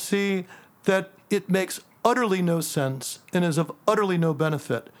 to see that it makes utterly no sense and is of utterly no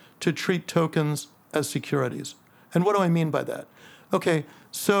benefit to treat tokens as securities. And what do I mean by that? Okay,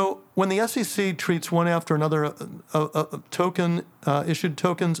 so when the SEC treats one after another issued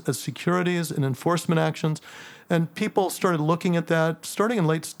tokens as securities in enforcement actions, and people started looking at that starting in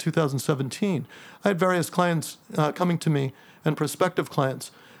late 2017, I had various clients coming to me, and prospective clients,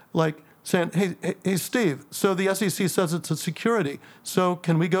 saying, hey, Steve, so the SEC says it's a security. So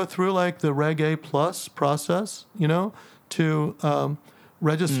can we go through the Reg A plus process, to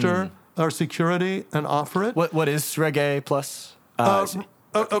register our security and offer it? What is Reg A plus?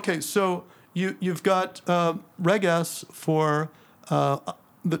 Okay, so you've got Reg S for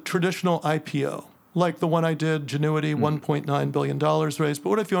the traditional IPO, like the one I did, Genuity, $1.9 billion raised. But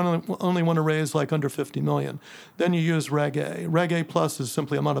what if you only want to raise under $50 million? Then you use Reg A. Reg A plus is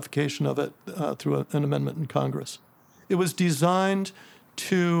simply a modification of it through an amendment in Congress. It was designed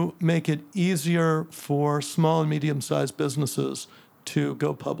to make it easier for small and medium-sized businesses to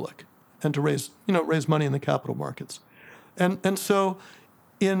go public and to raise money in the capital markets. And so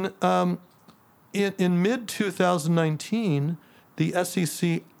in mid-2019, the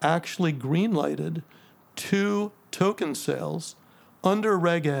SEC actually greenlighted 2 token sales under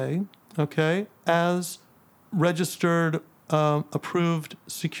Reg A, okay, as registered, approved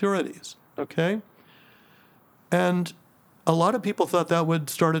securities, okay? And a lot of people thought that would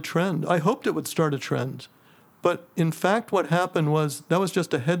start a trend. I hoped it would start a trend. But in fact, what happened was that was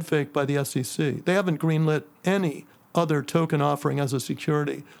just a head fake by the SEC. They haven't greenlit any other token offering as a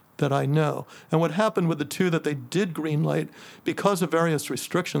security that I know. And what happened with the two that they did greenlight, because of various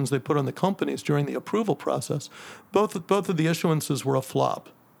restrictions they put on the companies during the approval process, both of the issuances were a flop,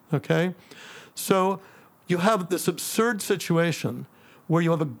 okay? So you have this absurd situation where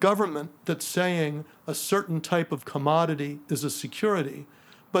you have a government that's saying a certain type of commodity is a security,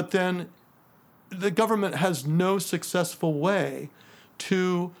 but then the government has no successful way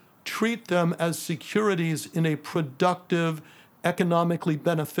to treat them as securities in a productive, economically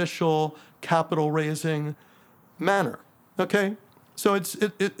beneficial, capital-raising manner. Okay, so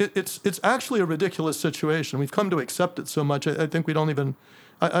it's actually a ridiculous situation. We've come to accept it so much. I think we don't even.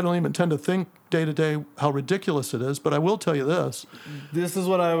 I don't even tend to think day to day how ridiculous it is. But I will tell you this. This is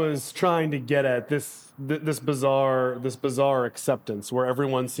what I was trying to get at. This bizarre acceptance where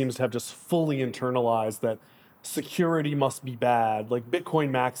everyone seems to have just fully internalized that security must be bad. Like Bitcoin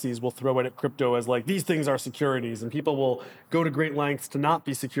maxis will throw it at crypto as like, these things are securities, and people will go to great lengths to not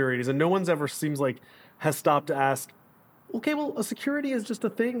be securities. And no one's ever seems like has stopped to ask, okay, well, a security is just a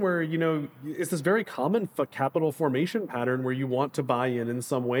thing where, it's this very common capital formation pattern where you want to buy in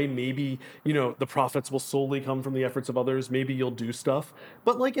some way. Maybe, the profits will solely come from the efforts of others. Maybe you'll do stuff.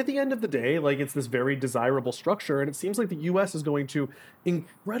 But like at the end of the day, like it's this very desirable structure. And it seems like the US is going to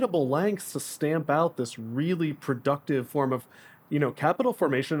incredible lengths to stamp out this really productive form of, capital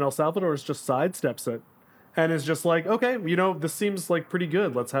formation. And El Salvador is just sidesteps it and is just like, okay, this seems like pretty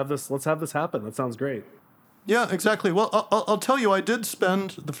good. Let's have this happen. That sounds great. Yeah, exactly. Well, I'll tell you, I did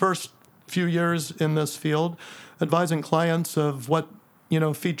spend the first few years in this field advising clients of what,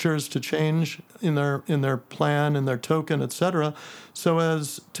 features to change in their plan, in their token, et cetera, so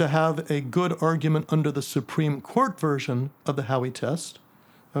as to have a good argument under the Supreme Court version of the Howey test,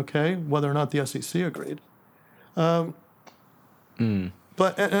 okay, whether or not the SEC agreed.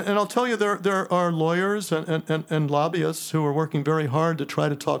 But and I'll tell you, there are lawyers and lobbyists who are working very hard to try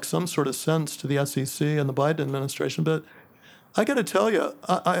to talk some sort of sense to the SEC and the Biden administration. But I got to tell you,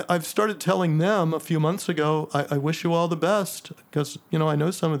 I've started telling them a few months ago, I wish you all the best, because, I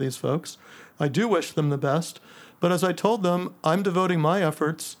know some of these folks. I do wish them the best. But as I told them, I'm devoting my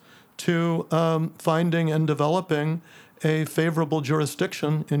efforts to finding and developing a favorable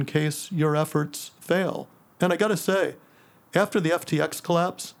jurisdiction in case your efforts fail. And I got to say, after the FTX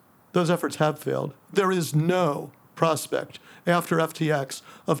collapse, those efforts have failed. There is no prospect after FTX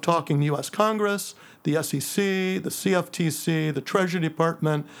of talking the U.S. Congress, the SEC, the CFTC, the Treasury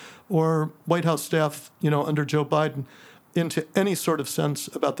Department, or White House staff, under Joe Biden, into any sort of sense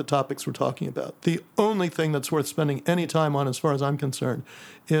about the topics we're talking about. The only thing that's worth spending any time on, as far as I'm concerned,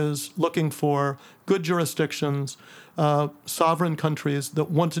 is looking for good jurisdictions, sovereign countries that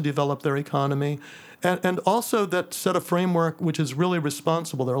want to develop their economy, and also that set a framework which is really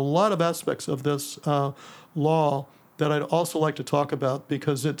responsible. There are a lot of aspects of this law that I'd also like to talk about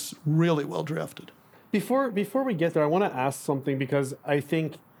because it's really well drafted. Before we get there, I want to ask something because I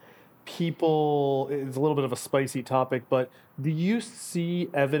think it's a little bit of a spicy topic, but do you see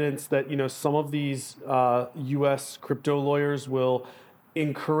evidence that, some of these U.S. crypto lawyers will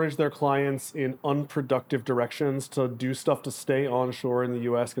encourage their clients in unproductive directions to do stuff to stay onshore in the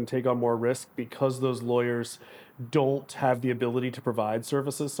U.S. and take on more risk because those lawyers don't have the ability to provide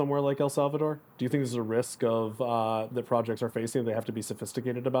services somewhere like El Salvador? Do you think there's a risk of that projects are facing they have to be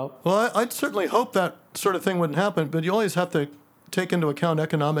sophisticated about? Well, I'd certainly hope that sort of thing wouldn't happen, but you always have to take into account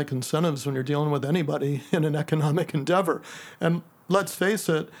economic incentives when you're dealing with anybody in an economic endeavor. And let's face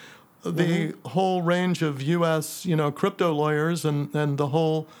it, the whole range of U.S. Crypto lawyers and the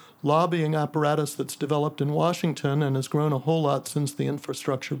whole lobbying apparatus that's developed in Washington and has grown a whole lot since the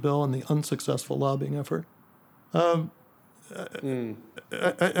infrastructure bill and the unsuccessful lobbying effort. I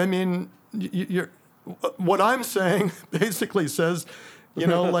mean, what I'm saying basically says,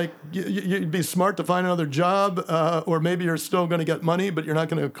 like you'd be smart to find another job, or maybe you're still going to get money, but you're not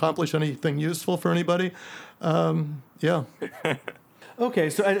going to accomplish anything useful for anybody. Yeah. Okay,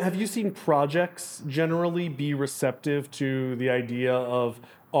 so have you seen projects generally be receptive to the idea of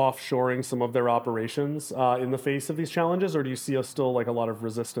offshoring some of their operations in the face of these challenges, or do you see still like a lot of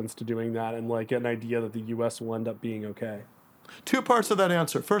resistance to doing that and like an idea that the U.S. will end up being okay? Two parts of that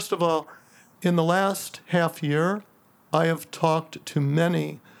answer. First of all, in the last half year, I have talked to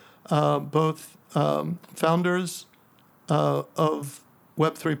many, both founders of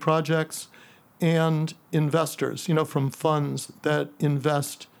Web3 projects and investors, from funds that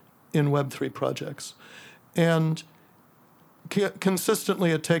invest in Web3 projects. And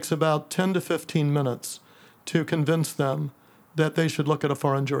consistently, it takes about 10 to 15 minutes to convince them that they should look at a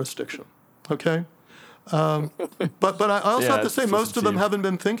foreign jurisdiction. Okay? But I also have to say, most of them haven't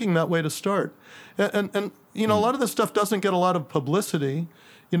been thinking that way to start. And a lot of this stuff doesn't get a lot of publicity.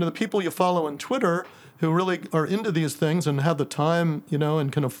 The people you follow on Twitter who really are into these things and have the time,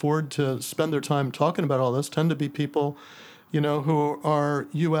 and can afford to spend their time talking about all this tend to be people, who are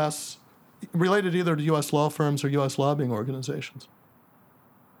U.S. related either to U.S. law firms or U.S. lobbying organizations.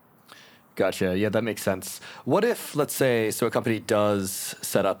 Gotcha. Yeah, that makes sense. What if, let's say, so a company does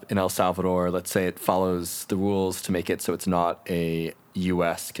set up in El Salvador, let's say it follows the rules to make it so it's not a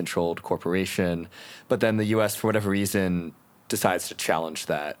U.S.-controlled corporation, but then the U.S., for whatever reason, decides to challenge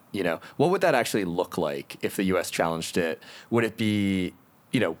that, what would that actually look like if the U.S. challenged it? Would it be,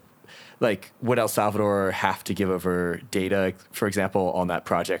 would El Salvador have to give over data, for example, on that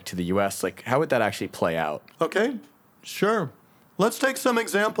project to the U.S.? How would that actually play out? Okay, sure. Let's take some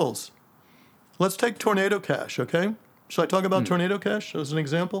examples. Let's take Tornado Cash, okay? Should I talk about Tornado Cash as an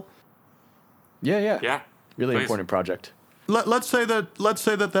example? Yeah. Really Please. important project. Let's say that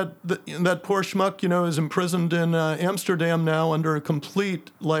poor schmuck, is imprisoned in Amsterdam now under a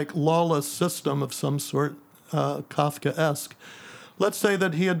complete lawless system of some sort, Kafka-esque. Let's say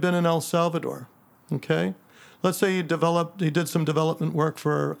that he had been in El Salvador, okay? Let's say he did some development work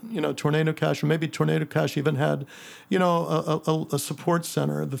for, Tornado Cash, or maybe Tornado Cash even had, a support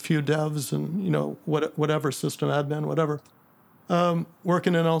center of a few devs and, whatever, system admin, whatever,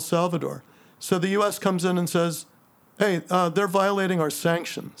 working in El Salvador. So the U.S. comes in and says, hey, they're violating our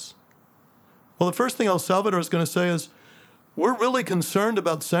sanctions. Well, the first thing El Salvador is going to say is, we're really concerned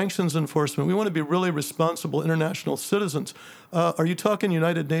about sanctions enforcement. We want to be really responsible international citizens. Are you talking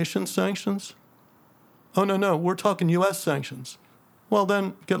United Nations sanctions? Oh, no, we're talking U.S. sanctions. Well,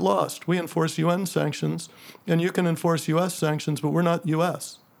 then get lost. We enforce UN sanctions, and you can enforce U.S. sanctions, but we're not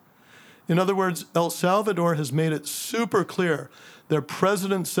U.S. In other words, El Salvador has made it super clear. Their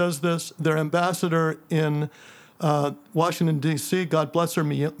president says this. Their ambassador in Washington, D.C., God bless her,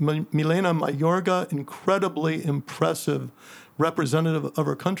 Milena Mayorga, incredibly impressive representative of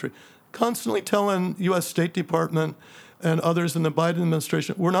her country, constantly telling U.S. State Department and others in the Biden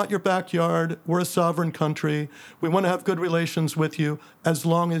administration, we're not your backyard, we're a sovereign country, we want to have good relations with you as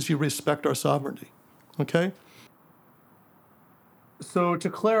long as you respect our sovereignty, okay? So to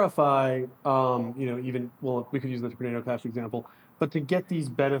clarify, we could use the Tornado Cash example, but to get these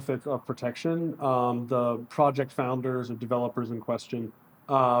benefits of protection, the project founders or developers in question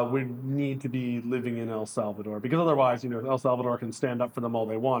would need to be living in El Salvador, because otherwise, El Salvador can stand up for them all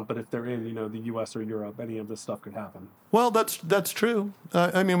they want, but if they're in, the U.S. or Europe, any of this stuff could happen. Well, that's true.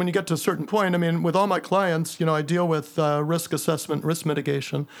 When you get to a certain point, with all my clients, I deal with risk assessment, risk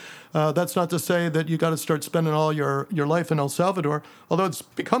mitigation. That's not to say that you got to start spending all your life in El Salvador, although it's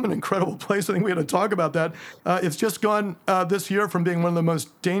become an incredible place. I think we had to talk about that. It's just gone this year from being one of the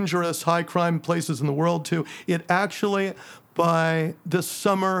most dangerous, high crime places in the world to it actually, by this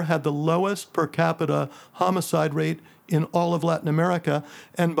summer, had the lowest per capita homicide rate in all of Latin America.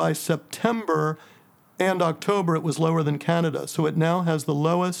 And by September and October, it was lower than Canada. So it now has the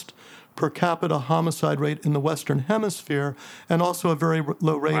lowest per capita homicide rate in the Western Hemisphere, and also a very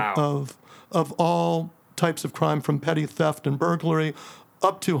low rate of all types of crime, from petty theft and burglary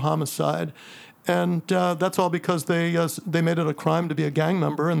up to homicide. And that's all because they made it a crime to be a gang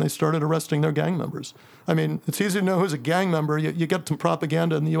member, and they started arresting their gang members. It's easy to know who's a gang member. You get some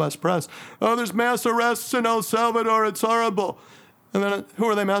propaganda in the U.S. press. Oh, there's mass arrests in El Salvador. It's horrible. And then who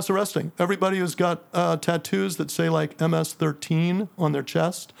are they mass arresting? Everybody who's got tattoos that say MS-13 on their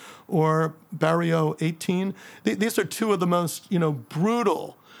chest or Barrio 18. These are two of the most,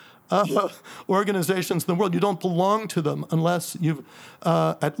 brutal organizations in the world. You don't belong to them unless you've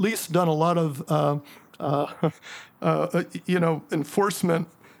at least done a lot of, enforcement,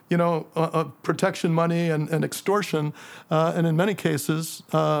 protection money and extortion, and in many cases,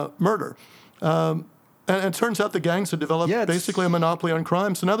 murder. And it turns out the gangs have developed basically a monopoly on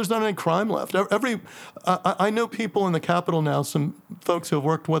crime. So now there's not any crime left. I know people in the Capitol now, some folks who have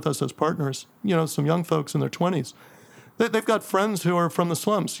worked with us as partners, some young folks in their 20s. They've got friends who are from the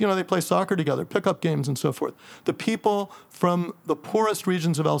slums. They play soccer together, pickup games, and so forth. The people from the poorest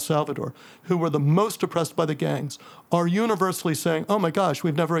regions of El Salvador, who were the most oppressed by the gangs, are universally saying, "Oh my gosh,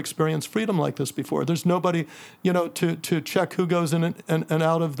 we've never experienced freedom like this before. There's nobody, to check who goes in and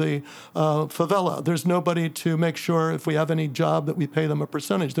out of the favela. There's nobody to make sure if we have any job that we pay them a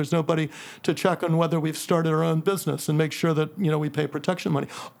percentage. There's nobody to check on whether we've started our own business and make sure that we pay protection money.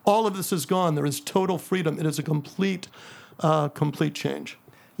 All of this is gone. There is total freedom. It is a complete change."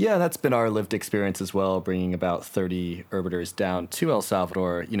 Yeah, that's been our lived experience as well, bringing about 30 Urbiters down to El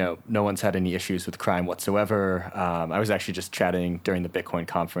Salvador. No one's had any issues with crime whatsoever. I was actually just chatting during the Bitcoin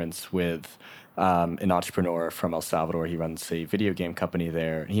conference with an entrepreneur from El Salvador. He runs a video game company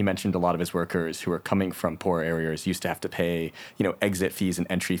there. He mentioned a lot of his workers who are coming from poor areas used to have to pay, exit fees and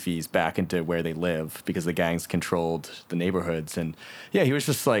entry fees back into where they live because the gangs controlled the neighborhoods. And yeah, he was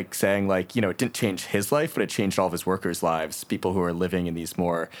just saying it didn't change his life, but it changed all of his workers' lives, people who are living in these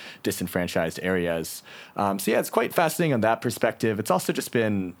more disenfranchised areas. So yeah, it's quite fascinating on that perspective. It's also just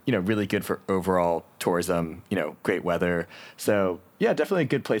been, really good for overall tourism, great weather. So yeah, definitely a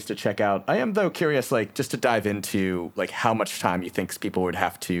good place to check out. I am, though, curious, just to dive into, how much time you think people would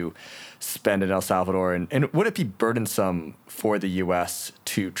have to spend in El Salvador, and would it be burdensome for the U.S.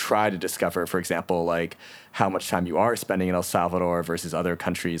 to try to discover, for example, how much time you are spending in El Salvador versus other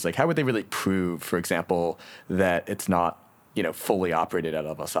countries? How would they really prove, for example, that it's not, fully operated out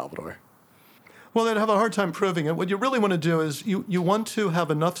of El Salvador? Well, they'd have a hard time proving it. What you really want to do is you want to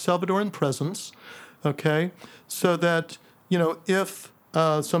have enough Salvadoran presence, okay, so that if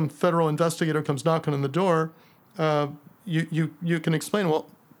some federal investigator comes knocking on the door, you can explain, well,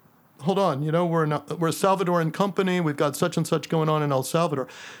 hold on, we're a Salvadoran company. We've got such and such going on in El Salvador.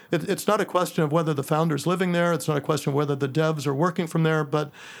 It's not a question of whether the founder's living there. It's not a question of whether the devs are working from there.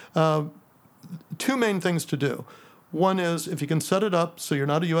 But two main things to do. One is if you can set it up so you're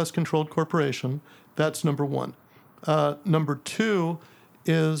not a U.S.-controlled corporation, that's number one. Number two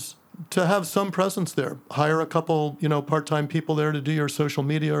is to have some presence there. Hire a couple, part-time people there to do your social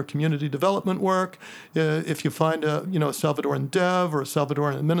media or community development work. If you find a Salvadoran dev or a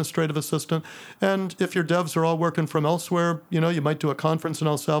Salvadoran administrative assistant, and if your devs are all working from elsewhere, you might do a conference in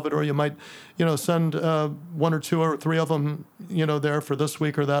El Salvador. You might, send one or two or three of them, there for this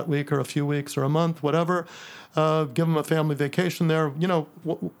week or that week or a few weeks or a month, whatever. Give them a family vacation there,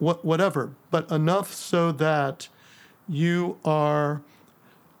 whatever. But enough so that you are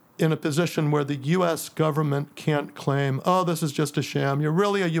in a position where the U.S. government can't claim, oh, this is just a sham. You're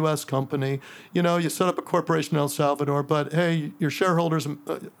really a U.S. company. You set up a corporation in El Salvador, but hey, your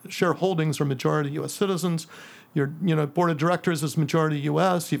shareholdings are majority U.S. citizens. Your board of directors is majority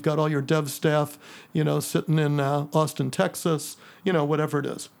U.S. You've got all your dev staff, sitting in Austin, Texas. Whatever it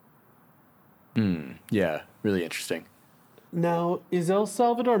is. Yeah, really interesting. Now, is El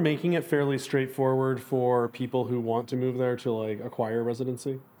Salvador making it fairly straightforward for people who want to move there to acquire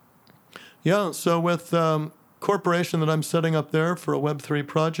residency? Yeah, so with corporation that I'm setting up there for a Web3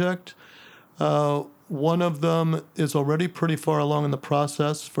 project, one of them is already pretty far along in the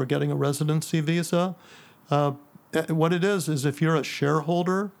process for getting a residency visa. What it is if you're a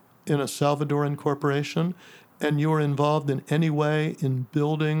shareholder in a Salvadoran corporation and you are involved in any way in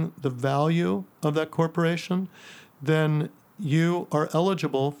building the value of that corporation, then you are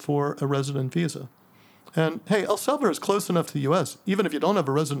eligible for a resident visa. And hey, El Salvador is close enough to the U.S. Even if you don't have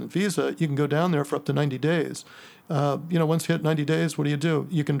a resident visa, you can go down there for up to 90 days. Once you hit 90 days, what do?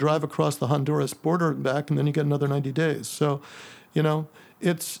 You can drive across the Honduras border and back, and then you get another 90 days. So,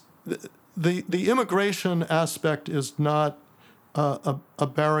 it's the immigration aspect is not a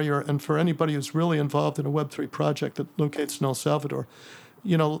barrier. And for anybody who's really involved in a Web3 project that locates in El Salvador,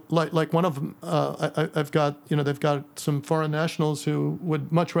 like one of them, I've got, they've got some foreign nationals who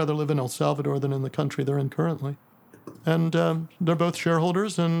would much rather live in El Salvador than in the country they're in currently. And they're both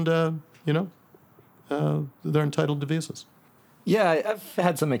shareholders and, they're entitled to visas. Yeah, I've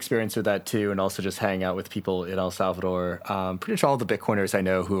had some experience with that too, and also just hanging out with people in El Salvador. Pretty much all the Bitcoiners I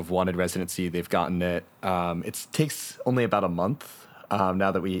know who have wanted residency, they've gotten it. It takes only about a month.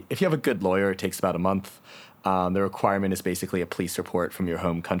 If you have a good lawyer, it takes about a month. The requirement is basically a police report from your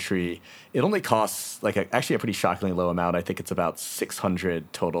home country. It only costs actually a pretty shockingly low amount. I think it's about $600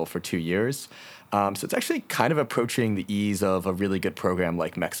 total for 2 years. So it's actually kind of approaching the ease of a really good program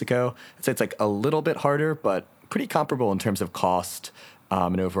like Mexico. I'd say it's a little bit harder, but pretty comparable in terms of cost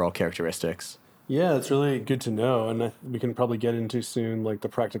and overall characteristics. Yeah, it's really good to know. And we can probably get into soon the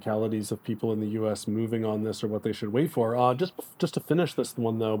practicalities of people in the U.S. moving on this or what they should wait for. Just to finish this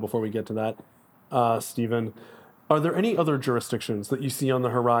one, though, before we get to that, Stephen, Are there any other jurisdictions that you see on the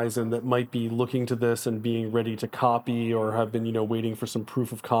horizon that might be looking to this and being ready to copy, or have been, waiting for some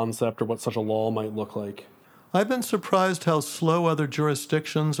proof of concept or what such a law might look like? I've been surprised how slow other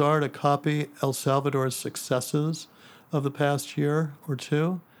jurisdictions are to copy El Salvador's successes of the past year or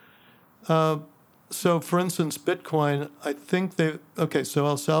two. So, for instance, Bitcoin, I think so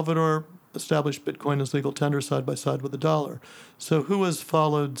El Salvador established Bitcoin as legal tender side by side with the dollar. So who has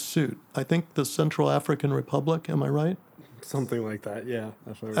followed suit? I think the Central African Republic, am I right? Something like that, yeah.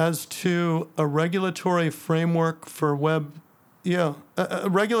 As to a regulatory framework for a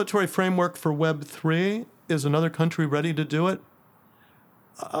regulatory framework for Web3, is another country ready to do it?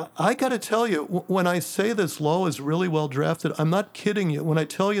 I got to tell you, when I say this law is really well drafted, I'm not kidding you. When I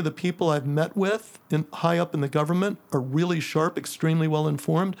tell you the people I've met with high up in the government are really sharp, extremely well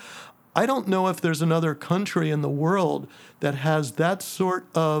informed, I don't know if there's another country in the world that has that sort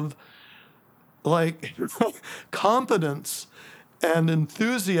of competence and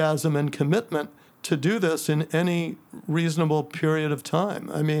enthusiasm and commitment to do this in any reasonable period of time.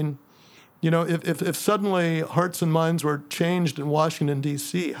 I mean, if suddenly hearts and minds were changed in Washington,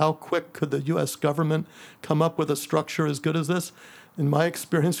 D.C., how quick could the U.S. government come up with a structure as good as this? In my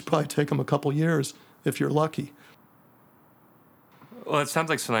experience, it'd probably take them a couple years if you're lucky. Well, it sounds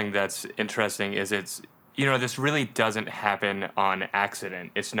like something that's interesting is this really doesn't happen on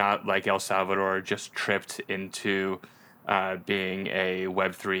accident. It's not like El Salvador just tripped into being a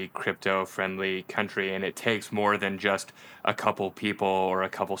Web3 crypto-friendly country, and it takes more than just a couple people or a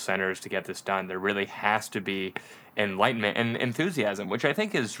couple centers to get this done. There really has to be enlightenment and enthusiasm, which I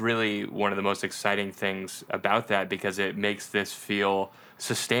think is really one of the most exciting things about that, because it makes this feel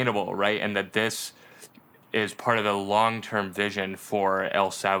sustainable, right? And that this is part of a long-term vision for El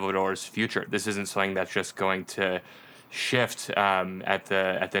Salvador's future. This isn't something that's just going to shift at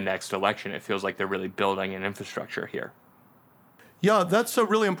the next election. It feels like they're really building an infrastructure here. Yeah, that's a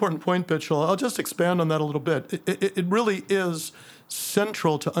really important point, Bitchel. I'll just expand on that a little bit. It really is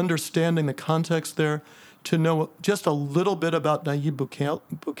central to understanding the context there to know just a little bit about Nayib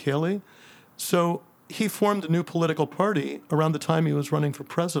Bukele. So he formed a new political party around the time he was running for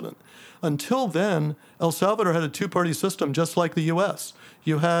president. Until then, El Salvador had a two-party system just like the U.S.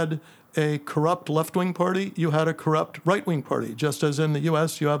 You had a corrupt left-wing party, you had a corrupt right-wing party. Just as in the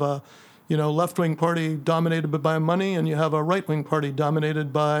U.S., you have a left-wing party dominated by money, and you have a right-wing party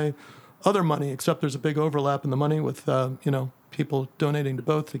dominated by other money, except there's a big overlap in the money with, people donating to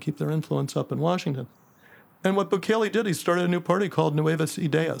both to keep their influence up in Washington. And what Bukele did, he started a new party called Nuevas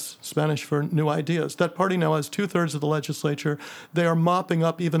Ideas, Spanish for new ideas. That party now has 2/3 of the legislature. They are mopping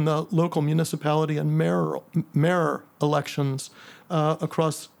up even the local municipality and mayor elections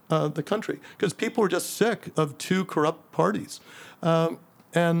across the country, because people were just sick of two corrupt parties.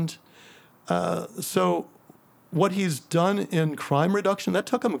 So what he's done in crime reduction, that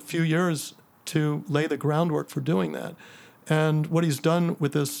took him a few years to lay the groundwork for doing that. And what he's done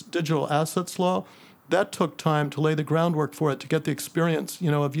with this digital assets law, that took time to lay the groundwork for it, to get the experience,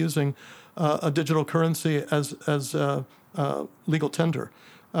 of using a digital currency as legal tender.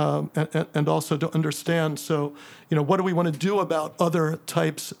 And also to understand, so, what do we want to do about other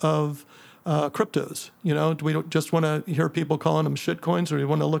types of cryptos? Do we just want to hear people calling them shitcoins, or do we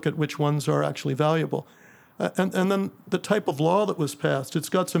want to look at which ones are actually valuable? And then the type of law that was passed, it's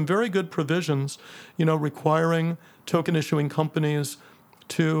got some very good provisions, requiring token issuing companies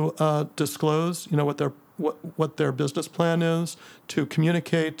to disclose, what their business plan is, to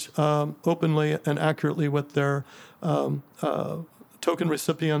communicate openly and accurately with their token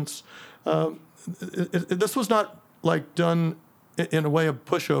recipients. This was not done in a way of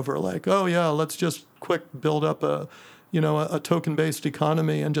pushover, like, oh yeah, let's just quick build up a token-based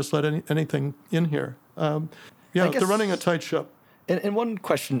economy and just let anything in here. They're running a tight ship. And one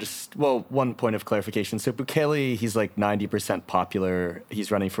question, one point of clarification. So Bukele, he's 90% popular.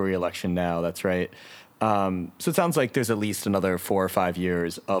 He's running for re-election now. That's right. So it sounds like there's at least another 4 or 5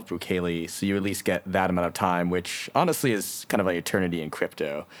 years of Bukele. So you at least get that amount of time, which honestly is kind of like eternity in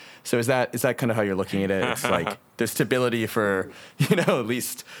crypto. So is that kind of how you're looking at it? It's like there's stability for, at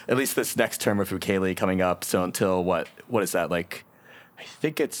least this next term of Bukele coming up. So until what is that like? I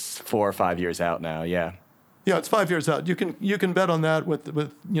think it's 4 or 5 years out now. Yeah. Yeah, it's 5 years out. You can bet on that with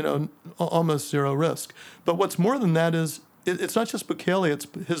almost zero risk. But what's more than that is it's not just Bukele; it's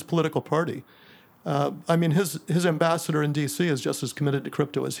his political party. His ambassador in D.C. is just as committed to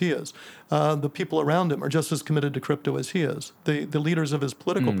crypto as he is. The people around him are just as committed to crypto as he is. The leaders of his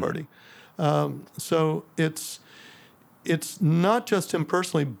political party. So it's not just him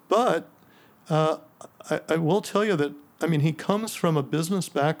personally, but I will tell you that I mean, he comes from a business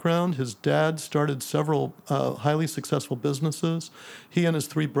background. His dad started several highly successful businesses. He and his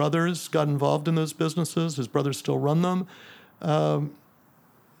three brothers got involved in those businesses. His brothers still run them.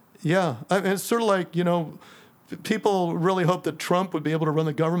 Yeah, it's sort of like, people really hope that Trump would be able to run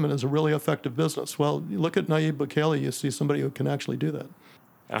the government as a really effective business. Well, you look at Nayib Bukele, you see somebody who can actually do that.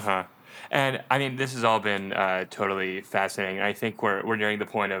 Uh-huh. And I mean, this has all been totally fascinating. I think we're nearing the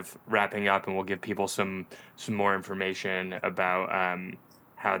point of wrapping up, and we'll give people some more information about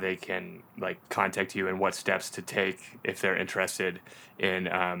how they can contact you and what steps to take if they're interested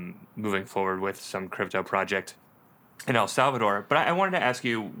in moving forward with some crypto project in El Salvador. But I wanted to ask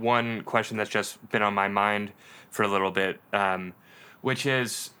you one question that's just been on my mind for a little bit, which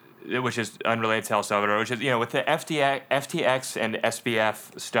is unrelated to El Salvador, which is, with the FTX and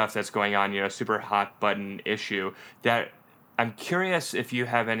SBF stuff that's going on, super hot button issue, that I'm curious if you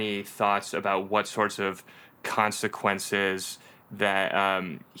have any thoughts about what sorts of consequences that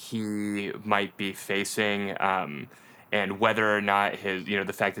he might be facing, and whether or not his,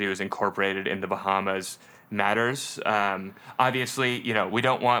 the fact that he was incorporated in the Bahamas matters. Obviously, we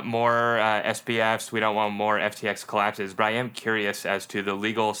don't want more SPFs, we don't want more FTX collapses, but I am curious as to the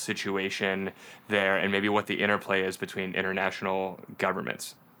legal situation there and maybe what the interplay is between international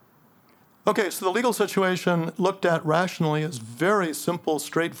governments. Okay, so the legal situation looked at rationally is very simple,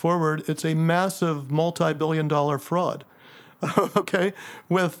 straightforward. It's a massive multi-billion-dollar fraud. Okay,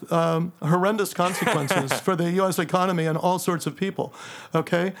 with horrendous consequences for the U.S. economy and all sorts of people.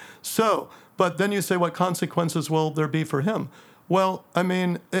 Okay, but then you say, what consequences will there be for him? Well, I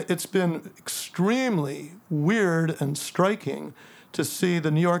mean, it's been extremely weird and striking to see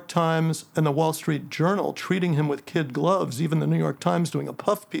the New York Times and the Wall Street Journal treating him with kid gloves, even the New York Times doing a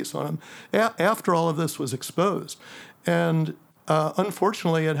puff piece on him, after all of this was exposed. And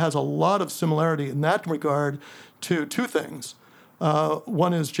unfortunately, it has a lot of similarity in that regard to two things.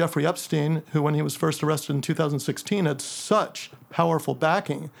 One is Jeffrey Epstein, who, when he was first arrested in 2016, had such powerful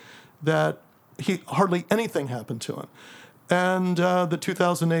backing that hardly anything happened to him. And the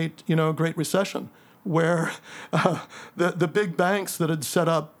 2008, Great Recession, where the big banks that had set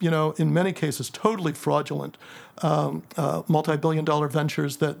up, in many cases, totally fraudulent, multi-billion-dollar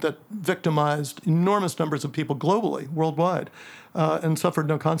ventures that victimized enormous numbers of people globally, worldwide, and suffered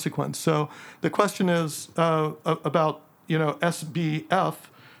no consequence. So the question is about, SBF.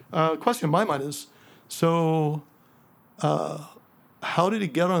 The question in my mind is, so how did he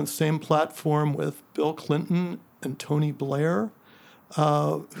get on the same platform with Bill Clinton and Tony Blair?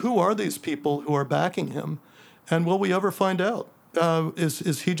 Who are these people who are backing him? And will we ever find out?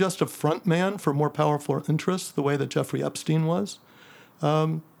 Is he just a front man for more powerful interests, the way that Jeffrey Epstein was?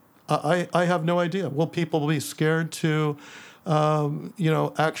 I have no idea. Will people be scared to,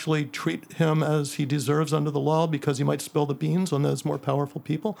 actually treat him as he deserves under the law because he might spill the beans on those more powerful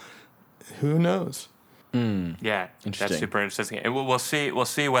people? Who knows? Yeah, that's super interesting. And we'll see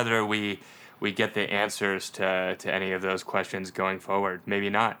whether we get the answers to any of those questions going forward. Maybe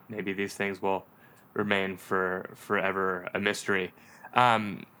not. Maybe these things will remain forever a mystery.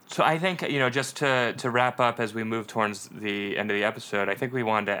 So I think, just to wrap up as we move towards the end of the episode, I think we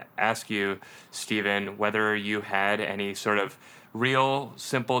wanted to ask you, Stephen, whether you had any sort of real,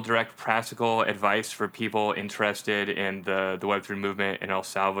 simple, direct, practical advice for people interested in the Web3 movement in El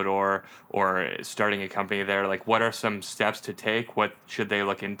Salvador or starting a company there. Like, what are some steps to take? What should they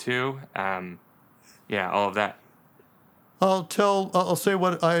look into? All of that. I'll say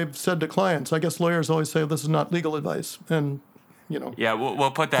what I've said to clients. I guess lawyers always say this is not legal advice, and Yeah,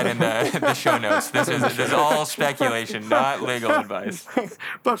 we'll put that in the show notes. This is all speculation, not legal advice.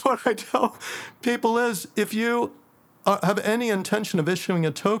 But what I tell people is, if you have any intention of issuing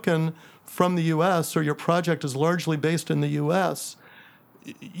a token from the U.S. or your project is largely based in the U.S.,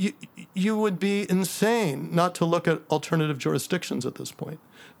 you would be insane not to look at alternative jurisdictions at this point.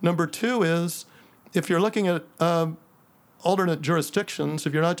 Number two is, if you're looking at alternate jurisdictions,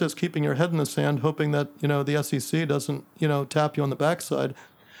 if you're not just keeping your head in the sand hoping that the SEC doesn't tap you on the backside,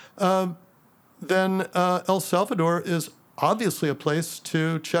 then El Salvador is obviously a place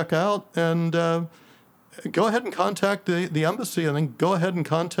to check out, and go ahead and contact the embassy, and then go ahead and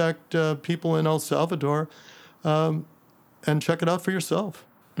contact people in El Salvador and check it out for yourself.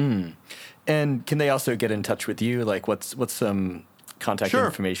 And can they also get in touch with you? Like, what's some contact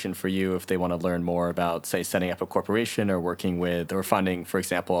information for you if they want to learn more about, say, setting up a corporation or working with or finding, for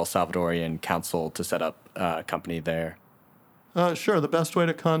example, El Salvadorian counsel to set up a company there? Sure. The best way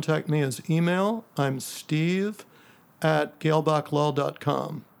to contact me is email. I'm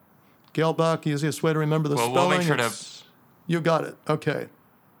steve@galebachlaw.com. Galebach, easiest way to remember the spelling. We'll make sure to... You got it. Okay.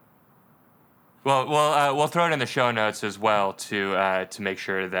 Well, we'll throw it in the show notes as well to make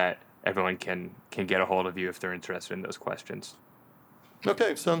sure that everyone can get a hold of you if they're interested in those questions.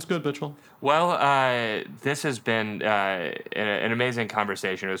 Okay, sounds good, Mitchell. Well, this has been an amazing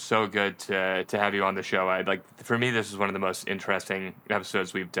conversation. It was so good to have you on the show. For me, this is one of the most interesting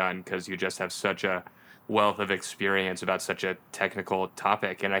episodes we've done because you just have such a wealth of experience about such a technical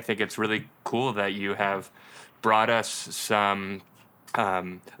topic, and I think it's really cool that you have brought us some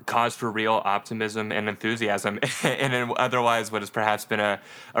cause for real optimism and enthusiasm in otherwise what has perhaps been a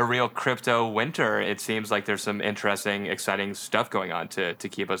real crypto winter. It seems like there's some interesting, exciting stuff going on to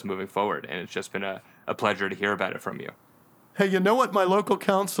keep us moving forward, and it's just been a pleasure to hear about it from you. Hey, you know what my local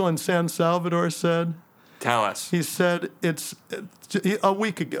counsel in San Salvador said? Tell us. He said it's a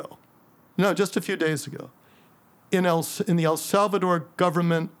week ago. No, just a few days ago. In the El Salvador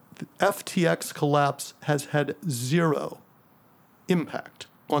government, the FTX collapse has had zero impact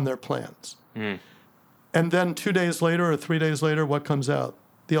on their plans. And then 2 days later or 3 days later, what comes out?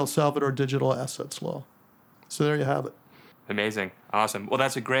 The El Salvador Digital Assets Law. So there you have it. Amazing. Awesome. Well,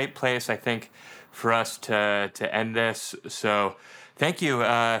 that's a great place, I think, for us to end this. So thank you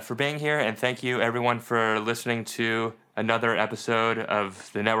for being here, and thank you, everyone, for listening to another episode of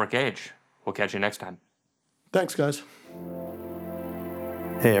The Network Age. We'll catch you next time. Thanks, guys.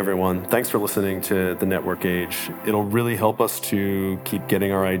 Hey everyone, thanks for listening to The Network Age. It'll really help us to keep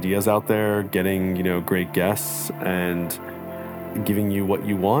getting our ideas out there, getting, great guests, and giving you what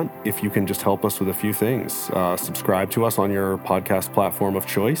you want if you can just help us with a few things. Subscribe to us on your podcast platform of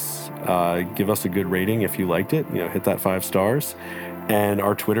choice. Give us a good rating if you liked it. Hit that 5 stars. And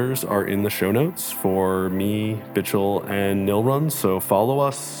our Twitters are in the show notes for me, Bitchel, and Nilrun. So follow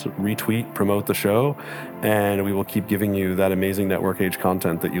us, retweet, promote the show, and we will keep giving you that amazing Network Age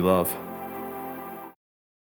content that you love.